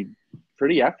really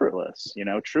pretty effortless,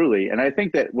 truly. And I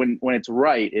think that when it's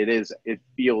right, it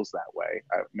feels that way.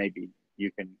 Maybe you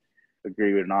can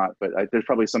agree or not, but there's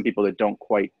probably some people that don't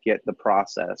quite get the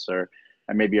process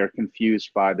and maybe are confused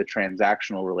by the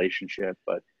transactional relationship.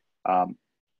 But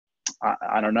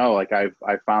I don't know, like I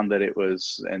found that it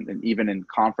was, and even in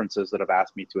conferences that have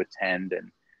asked me to attend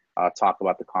and talk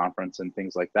about the conference and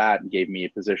things like that, and gave me a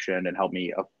position and helped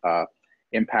me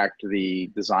impact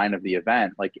the design of the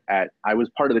event. I was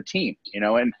part of the team,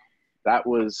 and that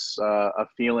was a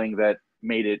feeling that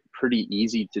made it pretty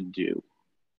easy to do.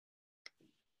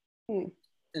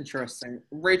 Interesting.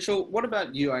 Rachel, what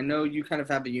about you? I know you kind of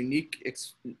have a unique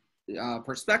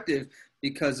perspective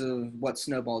because of what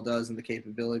Snöball does and the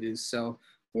capabilities. So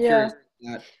curious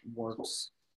if that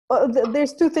works. Well,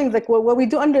 there's two things. Like what we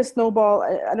do under Snöball,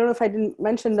 I don't know if I didn't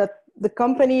mention that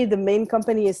the main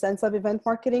company is Sense of Event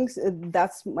Marketing.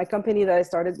 That's my company that I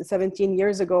started 17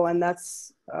 years ago. And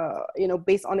that's,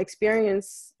 based on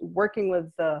experience working with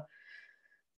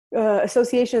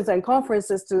associations and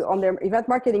conferences on their event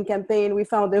marketing campaign, we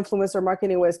found influencer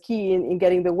marketing was key in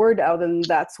getting the word out, and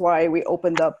that's why we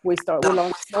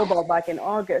launched Snowball back in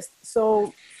August.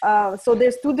 So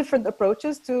there's two different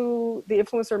approaches to the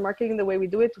influencer marketing. The way we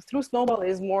do it through Snowball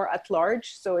is more at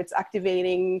large, so it's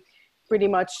activating pretty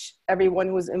much everyone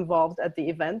who's involved at the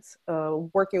event,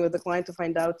 working with the client to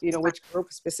find out, which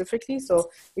group specifically. So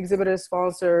exhibitors,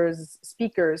 sponsors,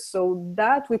 speakers. So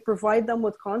that we provide them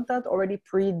with content already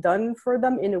pre-done for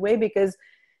them in a way, because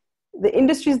the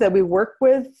industries that we work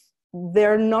with,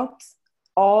 they're not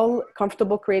all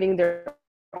comfortable creating their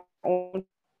own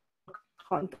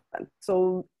content.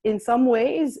 So in some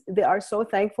ways they are so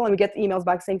thankful, and we get emails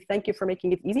back saying thank you for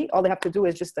making it easy. All they have to do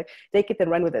is just take it and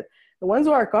run with it. The ones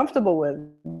who are comfortable with,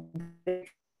 they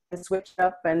can switch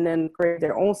up and then create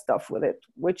their own stuff with it,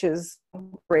 which is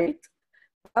great.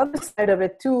 The other side of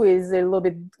it too is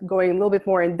going a little bit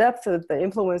more in depth with the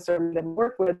influencer that we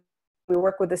work with. We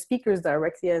work with the speakers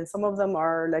directly, and some of them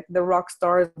are like the rock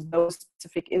stars of those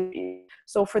specific industries.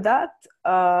 So for that,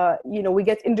 we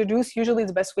get introduced. Usually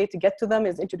the best way to get to them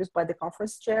is introduced by the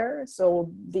conference chair.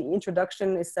 So the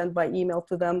introduction is sent by email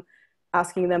to them,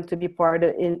 asking them to be part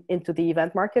into the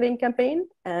event marketing campaign.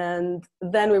 And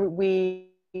then we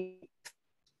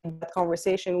that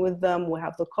conversation with them. We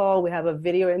have the call, we have a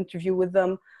video interview with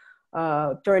them,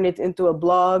 turn it into a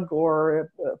blog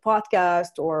or a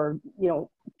podcast, or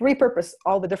repurpose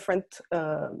all the different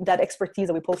that expertise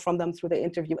that we pull from them through the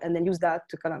interview, and then use that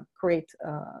to kind of create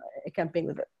a campaign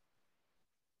with it.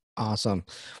 Awesome.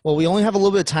 Well, we only have a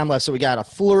little bit of time left, so we got a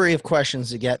flurry of questions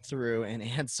to get through and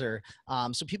answer.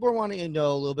 So people are wanting to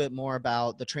know a little bit more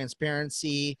about the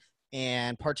transparency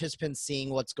and participants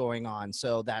seeing what's going on.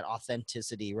 So that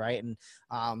authenticity, right? And,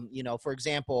 for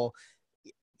example,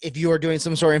 if you are doing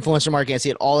some sort of influencer marketing, I see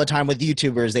it all the time with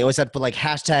YouTubers. They always have to put like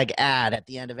hashtag ad at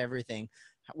the end of everything.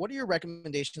 What are your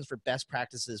recommendations for best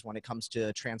practices when it comes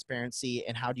to transparency,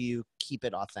 and how do you keep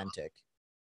it authentic?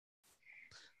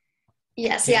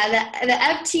 Yes, yeah, the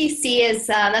FTC is,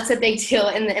 that's a big deal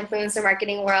in the influencer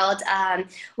marketing world.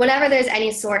 Whenever there's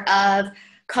any sort of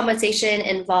compensation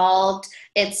involved,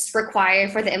 it's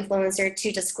required for the influencer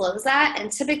to disclose that.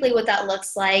 And typically what that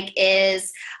looks like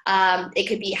is it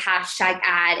could be hashtag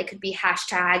ad, it could be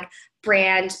hashtag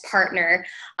brand partner,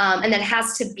 and that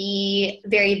has to be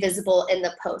very visible in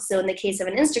the post. So in the case of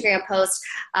an Instagram post,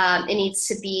 it needs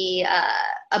to be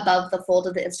above the fold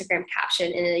of the Instagram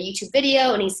caption. In a YouTube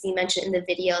video, it needs to be mentioned in the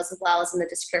video as well as in the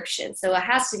description. So it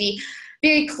has to be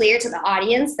very clear to the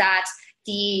audience that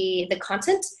the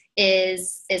content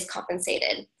is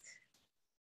compensated.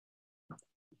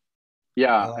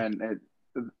 Yeah, and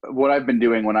what I've been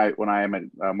doing when I am at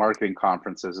marketing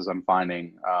conferences is I'm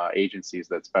finding agencies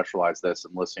that specialize this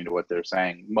and listening to what they're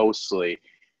saying, mostly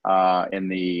in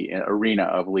the arena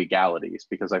of legalities,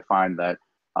 because I find that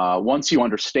once you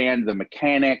understand the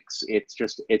mechanics,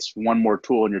 it's one more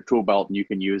tool in your tool belt, and you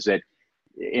can use it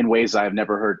in ways I've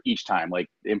never heard each time, like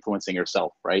influencing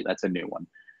yourself, right? That's a new one.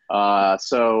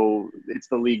 So it's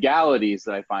the legalities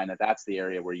that I find that's the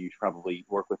area where you should probably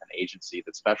work with an agency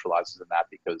that specializes in that,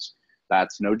 because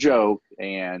that's no joke,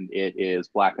 and it is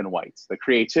black and white. The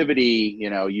creativity,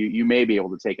 you may be able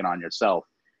to take it on yourself.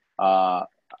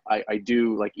 I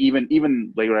do, like,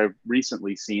 even later, I've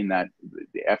recently seen that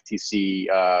the FTC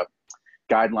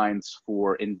guidelines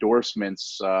for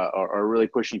endorsements are really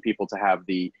pushing people to have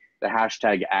the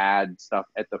hashtag ad stuff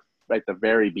at the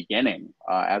very beginning,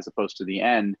 as opposed to the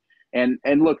end. And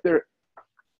look, the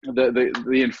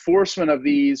enforcement of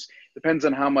these depends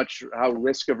on how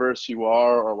risk averse you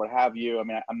are or what have you. I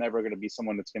mean, I'm never going to be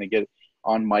someone that's going to get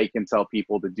on mic and tell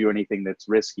people to do anything that's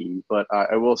risky. But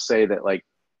I will say that, like,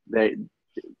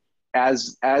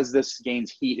 as this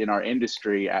gains heat in our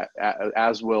industry,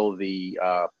 as will the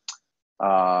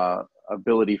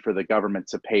ability for the government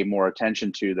to pay more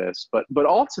attention to this. But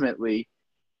ultimately,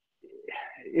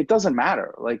 it doesn't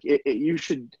matter. Like, you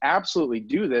should absolutely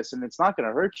do this, and it's not going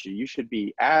to hurt you. You should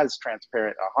be as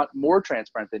transparent, more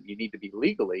transparent than you need to be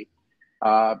legally,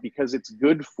 because it's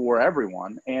good for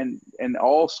everyone. And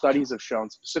all studies have shown,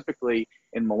 specifically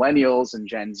in millennials and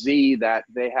Gen Z, that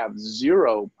they have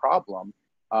zero problem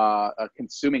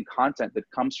consuming content that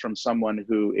comes from someone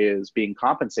who is being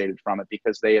compensated from it,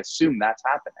 because they assume that's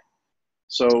happening.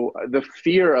 So the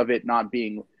fear of it not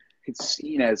being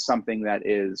seen as something that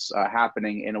is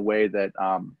happening in a way that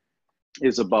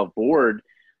is above board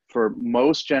for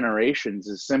most generations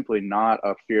is simply not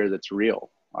a fear that's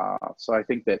real. So I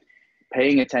think that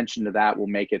paying attention to that will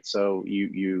make it so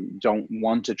you don't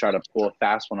want to try to pull a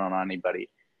fast one on anybody.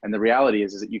 And the reality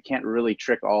is that you can't really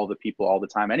trick all the people all the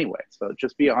time anyway. So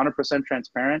just be 100%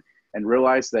 transparent, and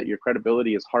realize that your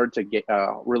credibility is hard to get,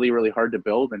 really, really hard to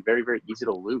build and very, very easy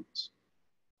to lose.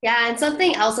 Yeah, and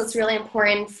something else that's really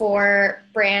important for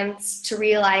brands to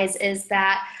realize is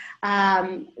that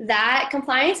that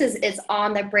compliance is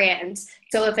on the brand.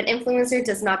 So if an influencer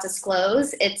does not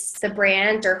disclose, it's the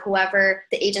brand or whoever,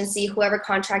 the agency, whoever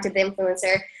contracted the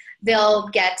influencer, they'll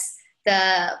get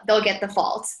the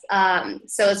fault.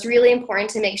 So it's really important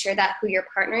to make sure that who you're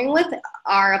partnering with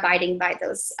are abiding by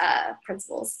those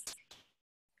principles.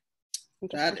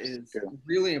 That is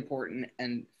really important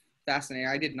and fascinating.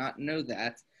 I did not know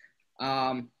that.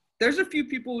 There's a few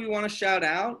people we want to shout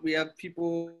out. We have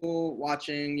people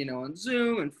watching, on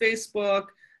Zoom and Facebook.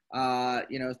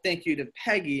 Thank you to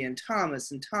Peggy and Thomas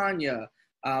and Tanya.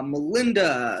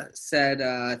 Melinda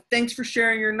said, thanks for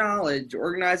sharing your knowledge.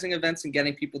 Organizing events and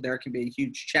getting people there can be a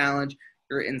huge challenge.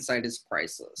 Your insight is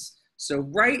priceless. So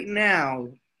right now,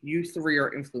 you three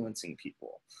are influencing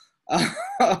people,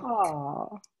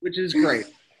 which is great.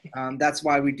 That's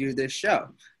why we do this show.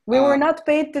 We were not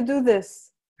paid to do this.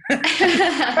 No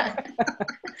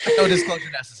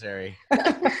disclosure necessary.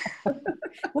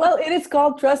 Well, it is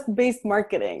called trust-based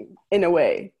marketing in a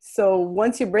way. So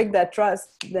once you break that trust,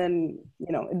 then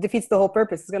it defeats the whole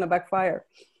purpose. It's going to backfire.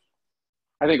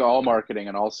 I think all marketing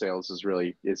and all sales is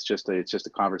really it's just a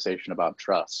conversation about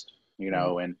trust,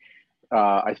 and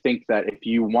I think that if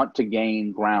you want to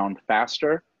gain ground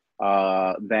faster,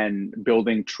 then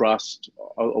building trust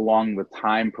along the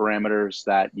time parameters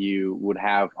that you would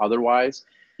have otherwise,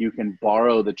 you can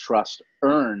borrow the trust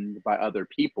earned by other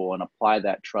people and apply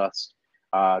that trust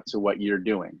to what you're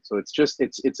doing. So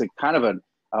it's a kind of an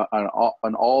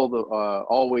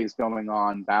always going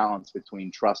on balance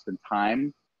between trust and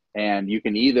time. And you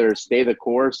can either stay the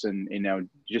course and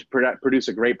just produce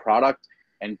a great product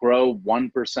and grow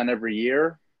 1% every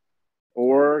year,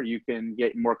 or you can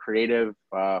get more creative,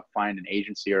 find an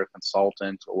agency or a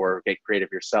consultant, or get creative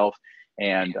yourself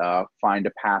and find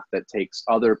a path that takes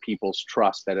other people's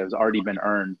trust that has already been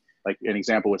earned. Like an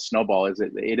example with Snowball is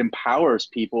it empowers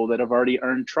people that have already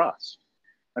earned trust.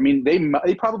 I mean,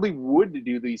 they probably would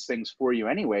do these things for you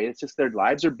anyway. It's just their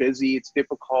lives are busy. It's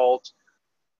difficult.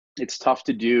 It's tough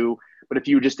to do. But if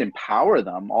you just empower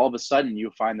them, all of a sudden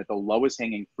you find that the lowest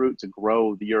hanging fruit to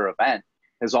grow your event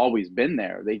has always been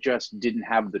there. They just didn't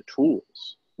have the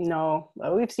tools. No,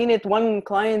 we've seen it. One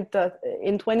client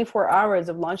in 24 hours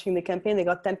of launching the campaign, they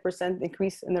got 10%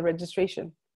 increase in the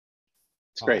registration.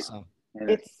 It's great. Awesome.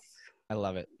 I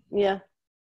love it. Yeah.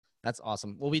 That's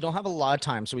awesome. Well, we don't have a lot of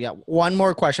time, so we got one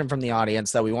more question from the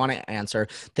audience that we want to answer.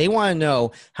 They want to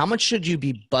know, how much should you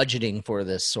be budgeting for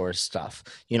this sort of stuff?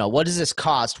 What does this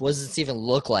cost? What does this even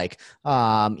look like?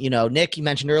 Nick, you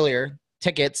mentioned earlier,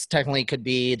 tickets technically could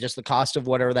be just the cost of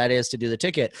whatever that is to do the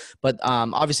ticket. But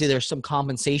obviously there's some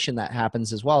compensation that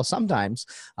happens as well sometimes.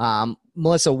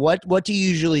 Melissa, what do you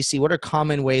usually see? What are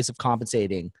common ways of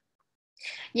compensating?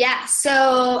 Yeah,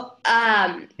 so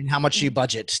and how much do you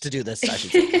budget to do this?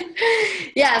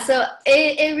 Yeah, so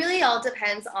it really all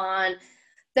depends on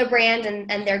the brand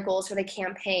and their goals for the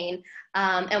campaign,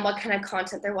 and what kind of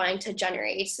content they're wanting to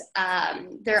generate.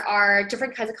 There are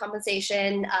different kinds of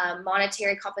compensation,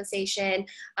 monetary compensation.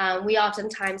 We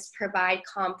oftentimes provide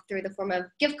comp through the form of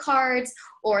gift cards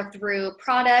or through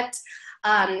product.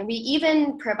 We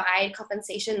even provide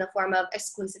compensation in the form of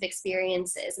exclusive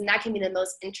experiences, and that can be the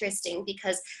most interesting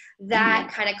because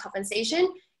that kind of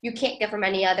compensation you can't get from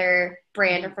any other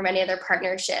brand or from any other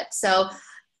partnership. So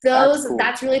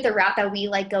that's really the route that we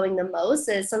like going the most,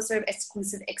 is some sort of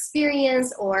exclusive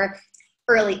experience or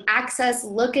early access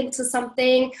look into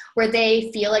something where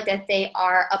they feel like that they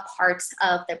are a part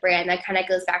of the brand. That kind of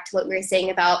goes back to what we were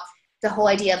saying about the whole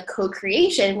idea of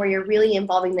co-creation, where you're really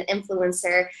involving the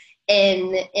influencer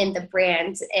in the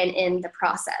brand and in the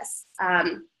process.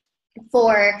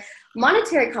 For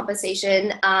monetary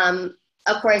compensation,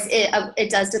 of course, it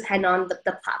does depend on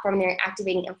the platform they're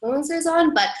activating influencers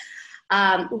on, but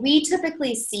we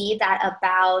typically see that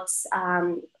about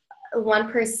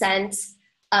 1%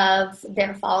 of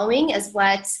their following is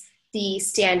what the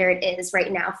standard is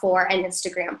right now for an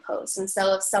Instagram post. And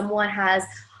so if someone has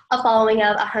a following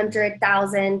of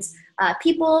 100,000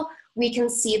 people, we can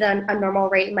see that a normal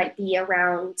rate might be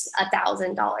around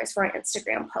 $1,000 for an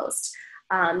Instagram post.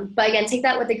 But again, take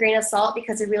that with a grain of salt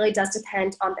because it really does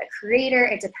depend on the creator.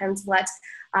 It depends what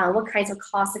kinds of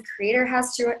costs the creator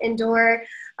has to endure,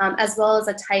 as well as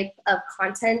the type of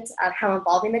content, how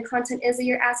involving the content is that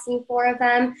you're asking for of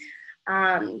them.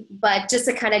 But just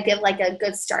to kind of give like a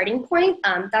good starting point,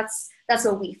 that's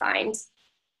what we find.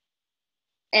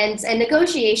 And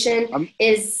negotiation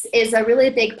is a really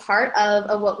big part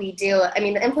of what we do. I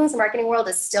mean, the influencer marketing world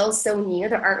is still so new.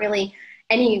 There aren't really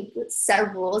any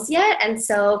set rules yet. And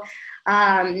so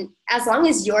as long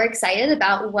as you're excited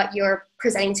about what you're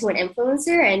presenting to an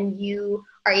influencer and you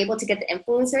are able to get the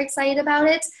influencer excited about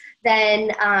it,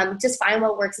 then just find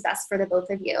what works best for the both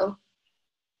of you.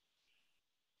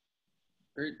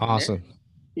 Awesome.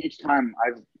 Each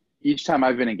time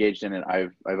I've been engaged in it,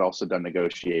 I've also done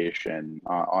negotiation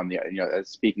on the, as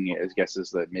speaking as guess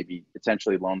as the maybe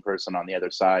potentially lone person on the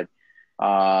other side.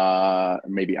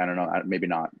 Maybe, I don't know, maybe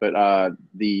not, but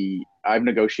I've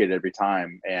negotiated every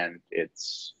time, and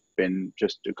it's been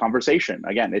just a conversation.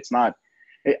 Again, it's not.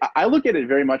 I look at it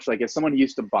very much like as someone who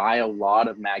used to buy a lot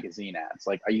of magazine ads.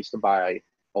 Like I used to buy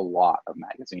a lot of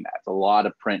magazine ads, a lot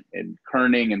of print, and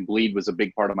kerning and bleed was a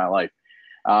big part of my life.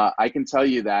 I can tell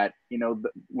you that,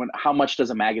 how much does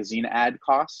a magazine ad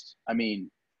cost? I mean,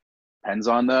 depends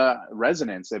on the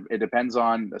resonance. It depends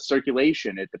on the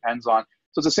circulation. It depends on,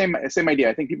 so it's the same idea.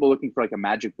 I think people are looking for like a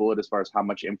magic bullet as far as how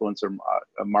much influencer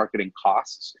marketing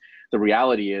costs. The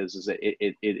reality is that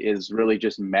it is really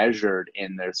just measured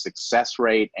in their success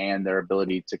rate and their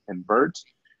ability to convert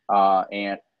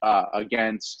and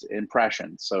against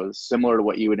impressions. So similar to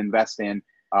what you would invest in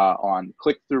on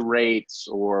click-through rates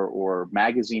or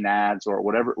magazine ads or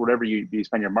whatever you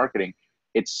spend your marketing,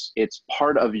 it's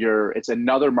part of it's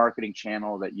another marketing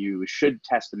channel that you should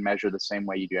test and measure the same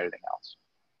way you do everything else.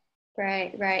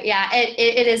 Right. Yeah,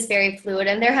 it is very fluid.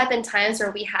 And there have been times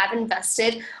where we have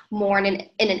invested more in an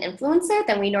influencer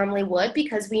than we normally would,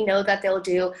 because we know that they'll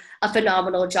do a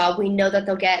phenomenal job. We know that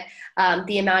they'll get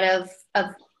the amount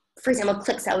of, for example,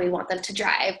 clicks that we want them to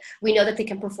drive. We know that they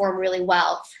can perform really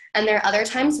well. And there are other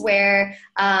times where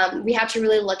we have to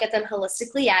really look at them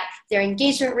holistically, at their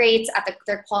engagement rates, at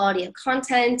their quality of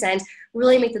content, and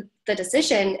really make the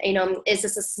decision, is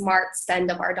this a smart spend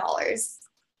of our dollars?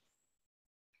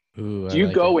 Ooh, do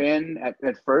you go in at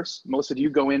first, Melissa, do you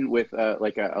go in with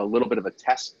like a little bit of a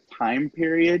test time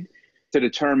period to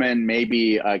determine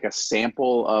maybe like a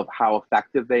sample of how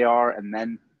effective they are and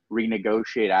then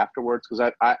renegotiate afterwards?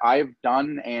 Because I've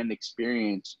done and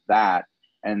experienced that,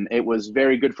 and it was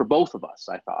very good for both of us,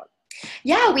 I thought.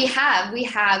 Yeah, we have.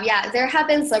 Yeah, there have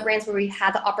been sub-brands where we've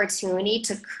had the opportunity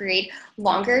to create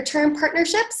longer term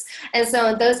partnerships. And so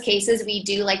in those cases, we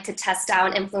do like to test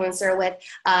out an influencer with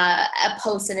a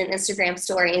post in an Instagram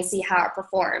story and see how it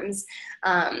performs.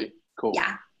 Cool.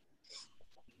 Yeah.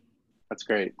 That's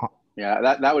great.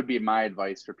 Yeah, that would be my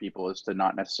advice for people, is to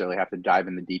not necessarily have to dive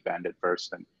in the deep end at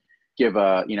first, and give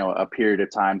a period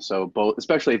of time. So both,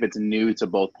 especially if it's new to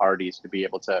both parties, to be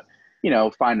able to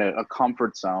find a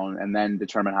comfort zone and then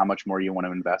determine how much more you want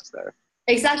to invest there.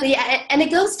 Exactly. And it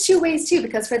goes two ways too,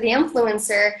 because for the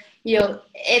influencer,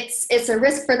 it's a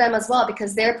risk for them as well,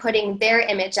 because they're putting their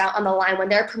image out on the line when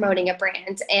they're promoting a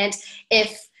brand. And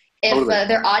if totally.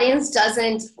 Their audience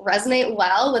doesn't resonate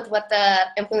well with what the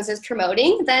influencer is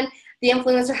promoting, then the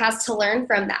influencer has to learn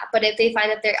from that. But if they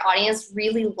find that their audience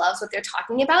really loves what they're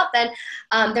talking about, then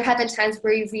there have been times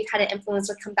where we've had an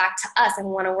influencer come back to us and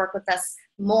want to work with us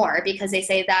more, because they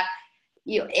say that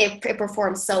it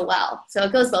performs so well. So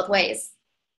it goes both ways.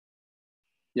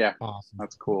 Yeah, awesome.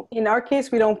 That's cool. In our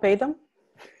case, we don't pay them.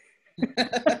 Because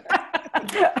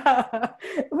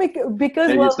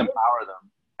they just empower them.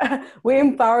 We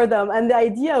empower them. And the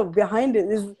idea behind it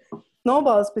is,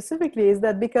 Snowball specifically, is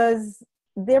that because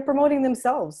they're promoting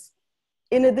themselves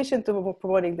in addition to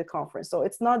promoting the conference. So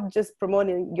it's not just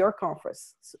promoting your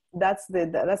conference. That's the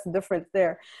difference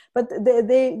there. But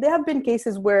they have been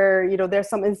cases where, there's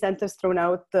some incentives thrown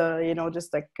out,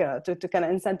 just like to kind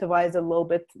of incentivize a little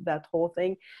bit that whole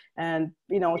thing. And,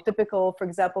 typical, for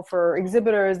example, for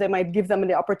exhibitors, they might give them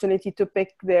the opportunity to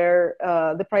pick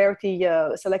the priority,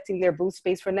 selecting their booth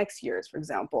space for next year's, for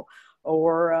example.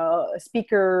 Or a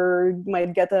speaker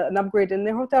might get an upgrade in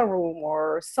their hotel room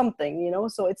or something,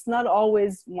 So it's not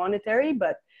always monetary,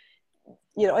 but,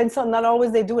 and so not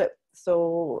always they do it.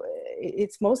 So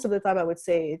it's most of the time, I would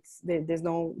say, there's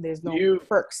no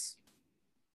perks.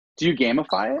 Do you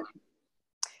gamify it?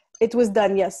 It was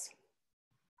done, yes.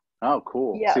 Oh,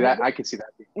 cool. Yeah, see that? I could see that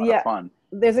being a lot of fun.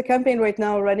 There's a campaign right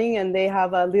now running, and they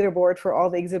have a leaderboard for all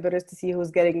the exhibitors to see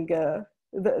who's getting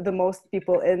the most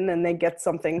people in, and they get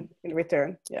something in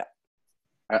return. Yeah.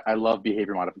 I love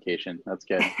behavior modification. That's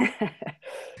good.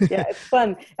 Yeah, it's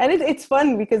fun. And it's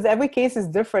fun because every case is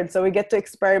different. So we get to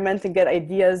experiment and get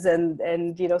ideas and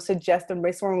suggest and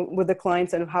brainstorm with the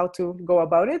clients and how to go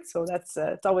about it. So that's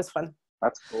it's always fun.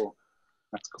 That's cool.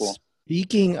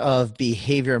 Speaking of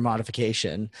behavior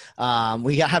modification,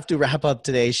 we have to wrap up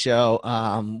today's show.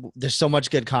 There's so much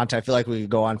good content. I feel like we could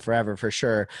go on forever for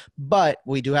sure, but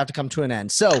we do have to come to an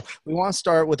end. So we want to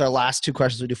start with our last two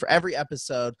questions we do for every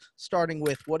episode, starting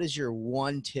with what is your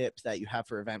one tip that you have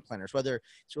for event planners, whether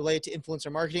it's related to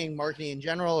influencer marketing, marketing in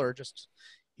general, or just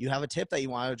you have a tip that you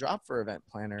want to drop for event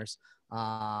planners.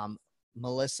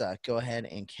 Melissa, go ahead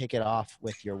and kick it off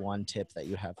with your one tip that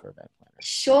you have for event planners.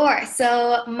 Sure.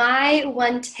 So my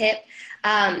one tip,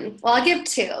 well, I'll give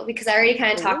two because I already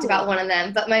kind of talked about one of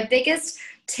them, but my biggest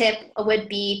tip would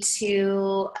be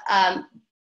to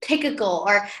pick a goal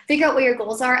or figure out what your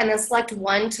goals are and then select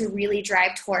one to really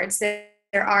drive towards.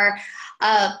 There are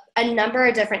a number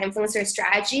of different influencer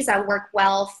strategies that work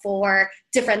well for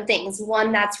different things.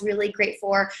 One that's really great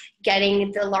for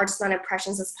getting the largest amount of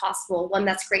impressions as possible. One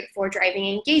that's great for driving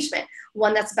engagement.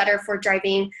 One that's better for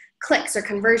driving clicks or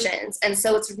conversions. And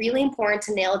so it's really important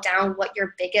to nail down what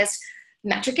your biggest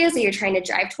metric is that you're trying to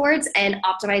drive towards and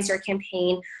optimize your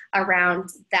campaign around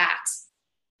that.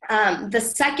 The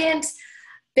second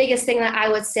biggest thing that I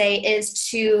would say is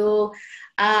to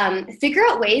figure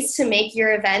out ways to make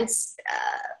your events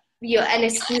an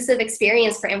exclusive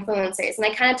experience for influencers. And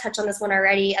I kind of touched on this one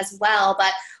already as well,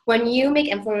 but when you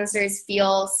make influencers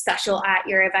feel special at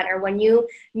your event, or when you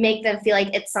make them feel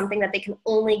like it's something that they can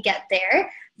only get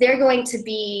there, they're going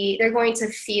to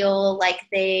feel like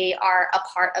they are a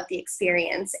part of the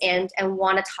experience and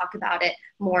want to talk about it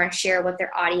more and share with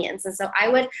their audience. And so I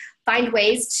would find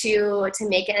ways to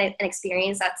make it an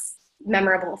experience that's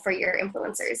memorable for your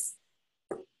influencers.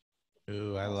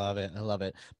 Ooh, I love it. I love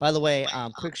it. By the way,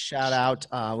 quick shout out.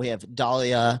 We have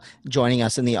Dahlia joining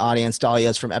us in the audience. Dahlia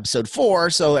is from episode 4.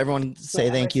 So everyone say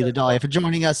thank you to Dahlia for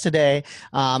joining us today.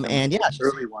 And yeah,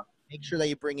 early one. Make sure that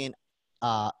you bring in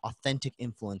authentic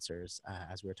influencers,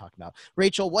 as we were talking about.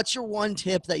 Rachel, what's your one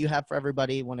tip that you have for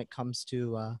everybody when it comes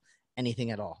to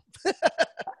anything at all?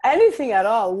 Anything at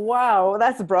all? Wow,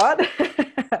 that's broad.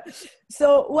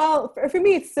 So, well, for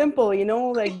me, it's simple,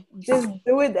 like just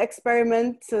do it,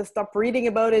 experiment, stop reading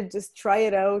about it, just try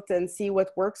it out and see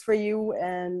what works for you.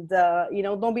 And,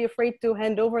 don't be afraid to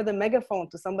hand over the megaphone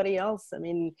to somebody else. I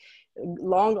mean,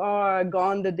 long are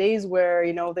gone the days where,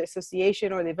 the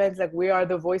association or the events, like we are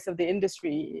the voice of the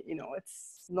industry,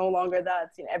 it's no longer that.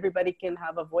 Everybody can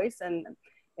have a voice and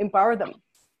empower them.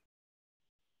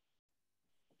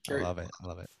 I love it. I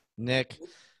love it. Nick,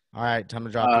 all right, time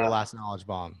to drop your last knowledge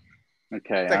bomb.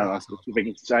 Okay, I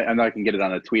know I can get it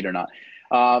on a tweet or not.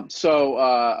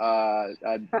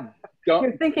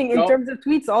 You're thinking in terms of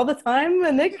tweets all the time,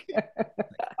 Nick?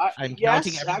 I'm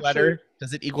counting every letter.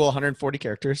 Does it equal 140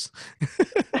 characters?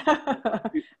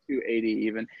 280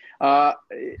 even.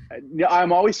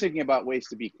 I'm always thinking about ways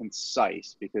to be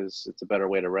concise because it's a better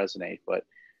way to resonate. But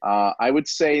I would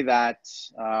say that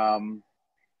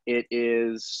it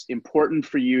is important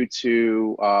for you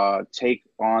to take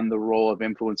on the role of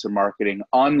influencer marketing,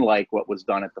 unlike what was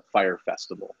done at the Fire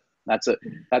Festival. That's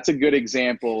a good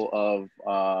example of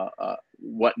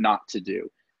what not to do.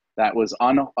 That was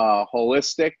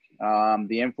holistic.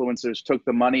 The influencers took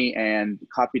the money and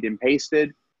copied and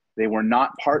pasted. They were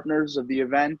not partners of the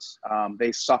event.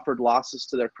 They suffered losses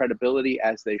to their credibility,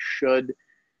 as they should.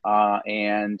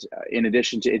 And in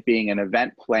addition to it being an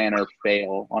event planner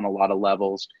fail on a lot of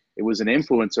levels, it was an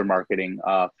influencer marketing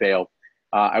fail.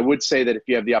 I would say that if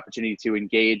you have the opportunity to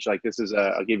engage, like this is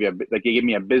you give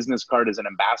me a business card as an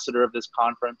ambassador of this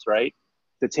conference, right?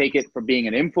 To take it from being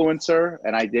an influencer,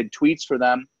 and I did tweets for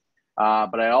them,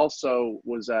 but I also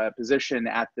was positioned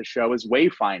at the show as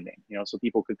wayfinding, so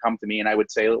people could come to me and I would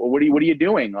say, well, what are you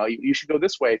doing? You should go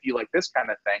this way if you like this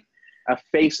kind of thing. A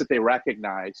face that they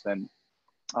recognized, and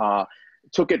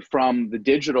took it from the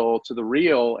digital to the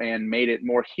real and made it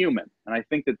more human. And I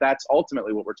think that that's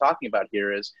ultimately what we're talking about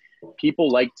here is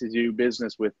people like to do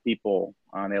business with people.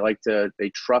 They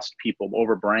trust people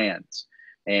over brands,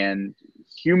 and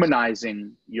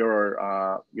humanizing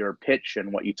your pitch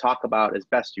and what you talk about as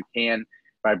best you can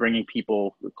by bringing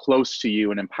people close to you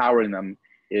and empowering them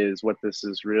is what this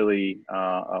is really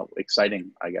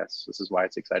exciting, I guess. This is why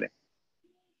it's exciting.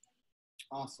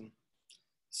 Awesome.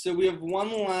 So we have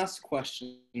one last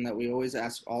question that we always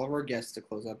ask all of our guests to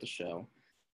close out the show.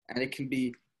 And it can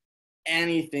be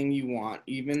anything you want,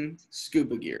 even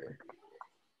scuba gear.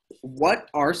 What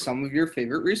are some of your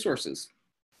favorite resources?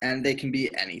 And they can be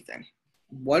anything.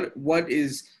 What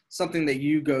is something that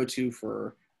you go to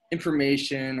for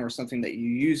information or something that you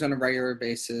use on a regular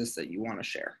basis that you want to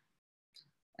share?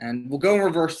 And we'll go in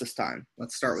reverse this time.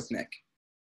 Let's start with Nick.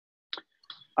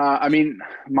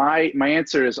 My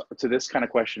answer is to this kind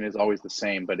of question is always the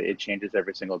same, but it changes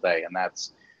every single day. And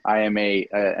that's I am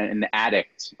an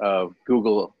addict of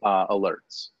Google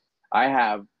alerts. I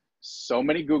have so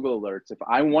many Google alerts. If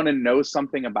I want to know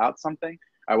something about something,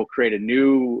 I will create a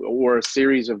new or a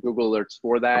series of Google alerts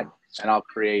for that, and I'll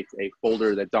create a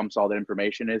folder that dumps all the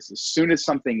information. As soon as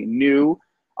something new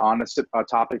on a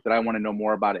topic that I want to know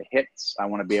more about it hits, I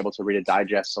want to be able to read a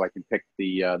digest so I can pick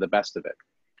the best of it.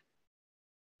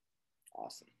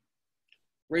 Awesome.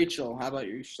 Rachel, how about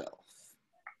yourself?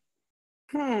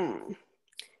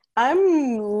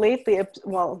 I'm lately,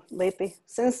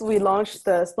 since we launched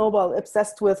the Snowball,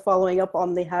 obsessed with following up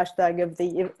on the hashtag of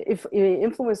the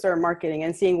influencer marketing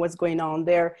and seeing what's going on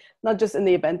there, not just in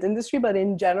the event industry, but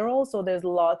in general. So there's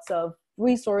lots of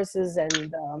resources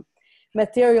and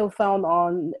material found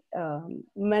on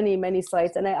many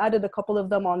sites. And I added a couple of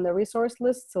them on the resource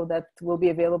list so that will be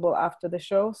available after the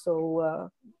show. So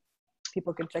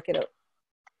people can check it out.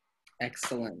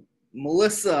 Excellent.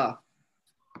 Melissa,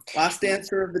 last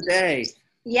answer of the day.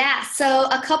 Yeah, so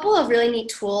a couple of really neat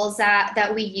tools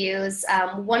that we use.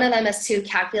 One of them is to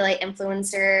calculate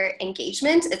influencer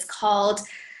engagement. It's called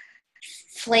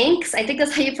Flanks. I think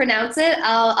that's how you pronounce it.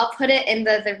 I'll put it in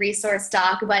the resource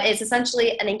doc, but it's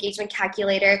essentially an engagement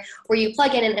calculator where you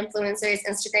plug in an influencer's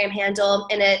Instagram handle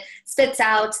and it spits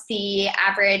out the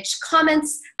average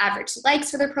comments, average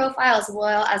likes for their profile, as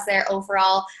well as their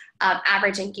overall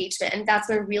average engagement. And that's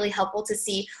been really helpful to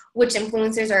see which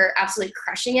influencers are absolutely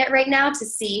crushing it right now, to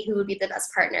see who would be the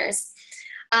best partners.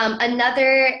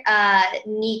 Another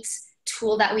neat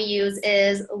tool that we use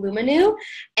is Luminu,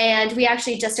 and we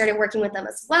actually just started working with them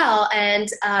as well. And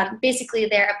basically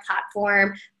they're a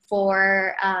platform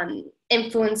for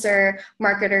influencer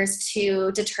marketers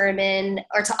to determine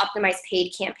or to optimize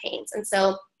paid campaigns. And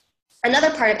so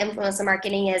another part of influencer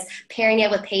marketing is pairing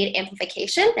it with paid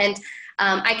amplification. And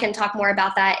I can talk more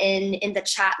about that in the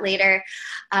chat later.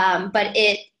 But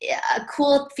a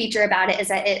cool feature about it is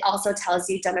that it also tells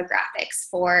you demographics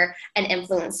for an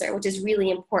influencer, which is really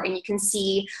important. You can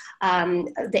see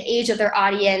the age of their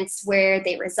audience, where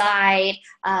they reside,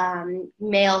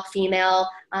 male, female.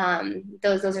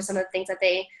 Those are some of the things that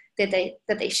they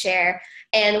share.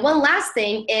 And one last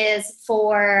thing is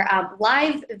for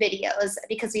live videos,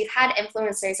 because we've had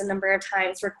influencers a number of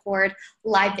times record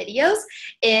live videos,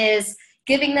 is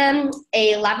giving them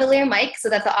a lavalier mic so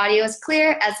that the audio is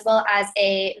clear, as well as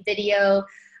a video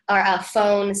or a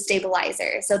phone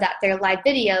stabilizer so that their live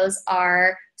videos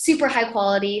are super high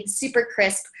quality, super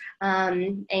crisp,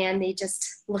 and they just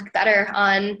look better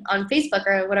on Facebook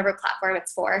or whatever platform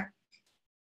it's for.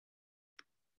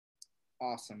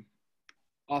 Awesome.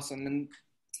 And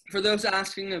for those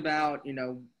asking about,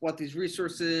 what these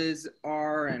resources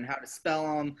are and how to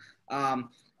spell them,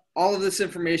 all of this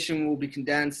information will be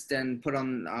condensed and put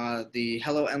on the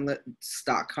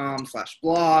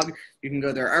helloendless.com/blog. You can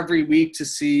go there every week to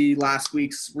see last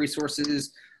week's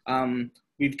resources.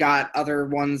 We've got other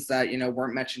ones that,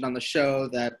 weren't mentioned on the show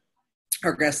that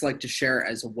our guests like to share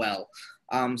as well.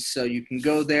 So you can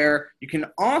go there. You can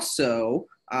also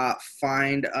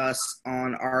find us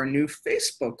on our new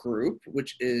Facebook group,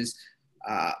 which is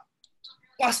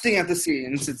busting at the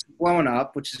seams. It's blowing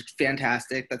up, which is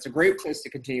fantastic. That's a great place to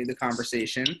continue the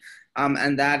conversation.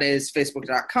 And that is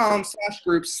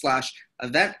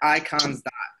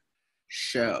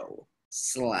facebook.com/groups/eventicons.show/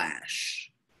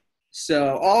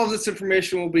 So all of this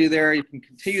information will be there. You can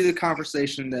continue the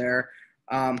conversation there.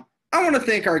 I want to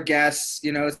thank our guests.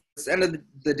 It's the end of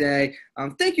the day.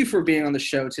 Thank you for being on the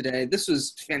show today. This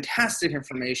was fantastic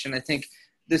information. I think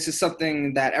this is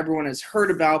something that everyone has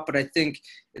heard about, but I think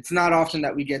it's not often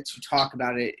that we get to talk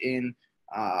about it in,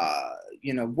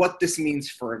 what this means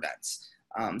for events.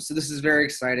 So this is very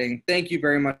exciting. Thank you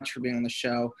very much for being on the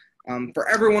show. For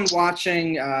everyone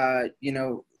watching,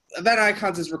 Event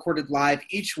Icons is recorded live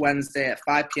each Wednesday at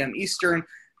 5 p.m. Eastern.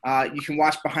 You can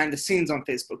watch behind the scenes on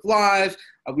Facebook Live.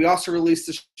 We also release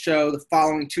the show the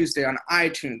following Tuesday on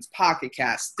iTunes, Pocket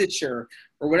Cast, Stitcher,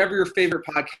 or whatever your favorite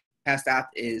podcast app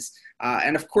is.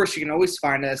 And of course, you can always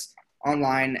find us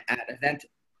online at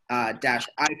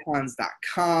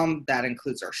event-icons.com. That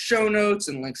includes our show notes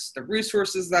and links to the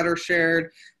resources that are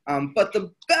shared. But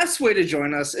the best way to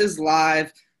join us is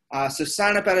live. So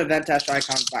sign up at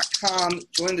event-icons.com.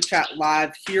 Join the chat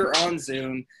live here on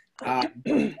Zoom.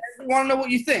 We want to know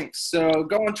what you think. So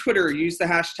go on Twitter, use the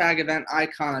hashtag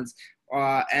EventIcons,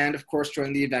 and of course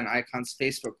join the Event Icons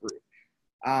Facebook group.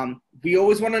 We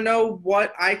always want to know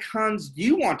what icons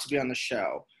you want to be on the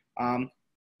show.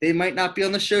 They might not be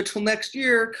on the show till next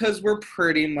year because we're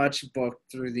pretty much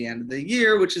booked through the end of the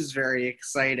year, which is very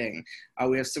exciting.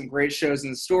 We have some great shows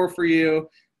in store for you.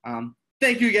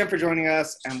 Thank you again for joining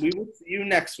us, and we will see you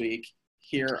next week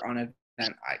here on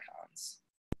Event Icons.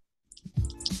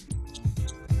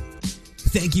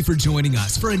 Thank you for joining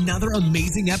us for another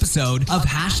amazing episode of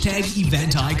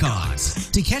 #EventIcons.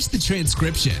 To catch the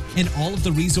transcription and all of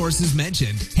the resources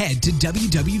mentioned, head to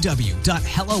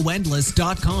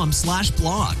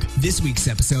www.helloendless.com/blog. This week's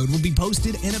episode will be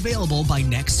posted and available by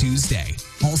next Tuesday.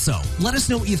 Also, let us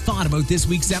know what you thought about this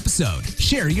week's episode.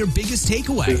 Share your biggest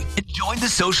takeaway and join the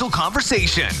social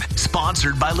conversation.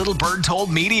 Sponsored by Little Bird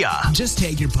Told Media. Just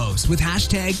tag your post with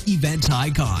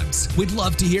 #EventIcons. We'd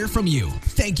love to hear from you.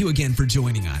 Thank you again for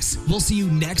joining us. We'll see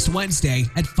you next Wednesday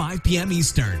at 5 p.m.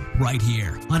 Eastern, right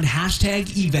here on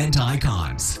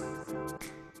 #EventIcons.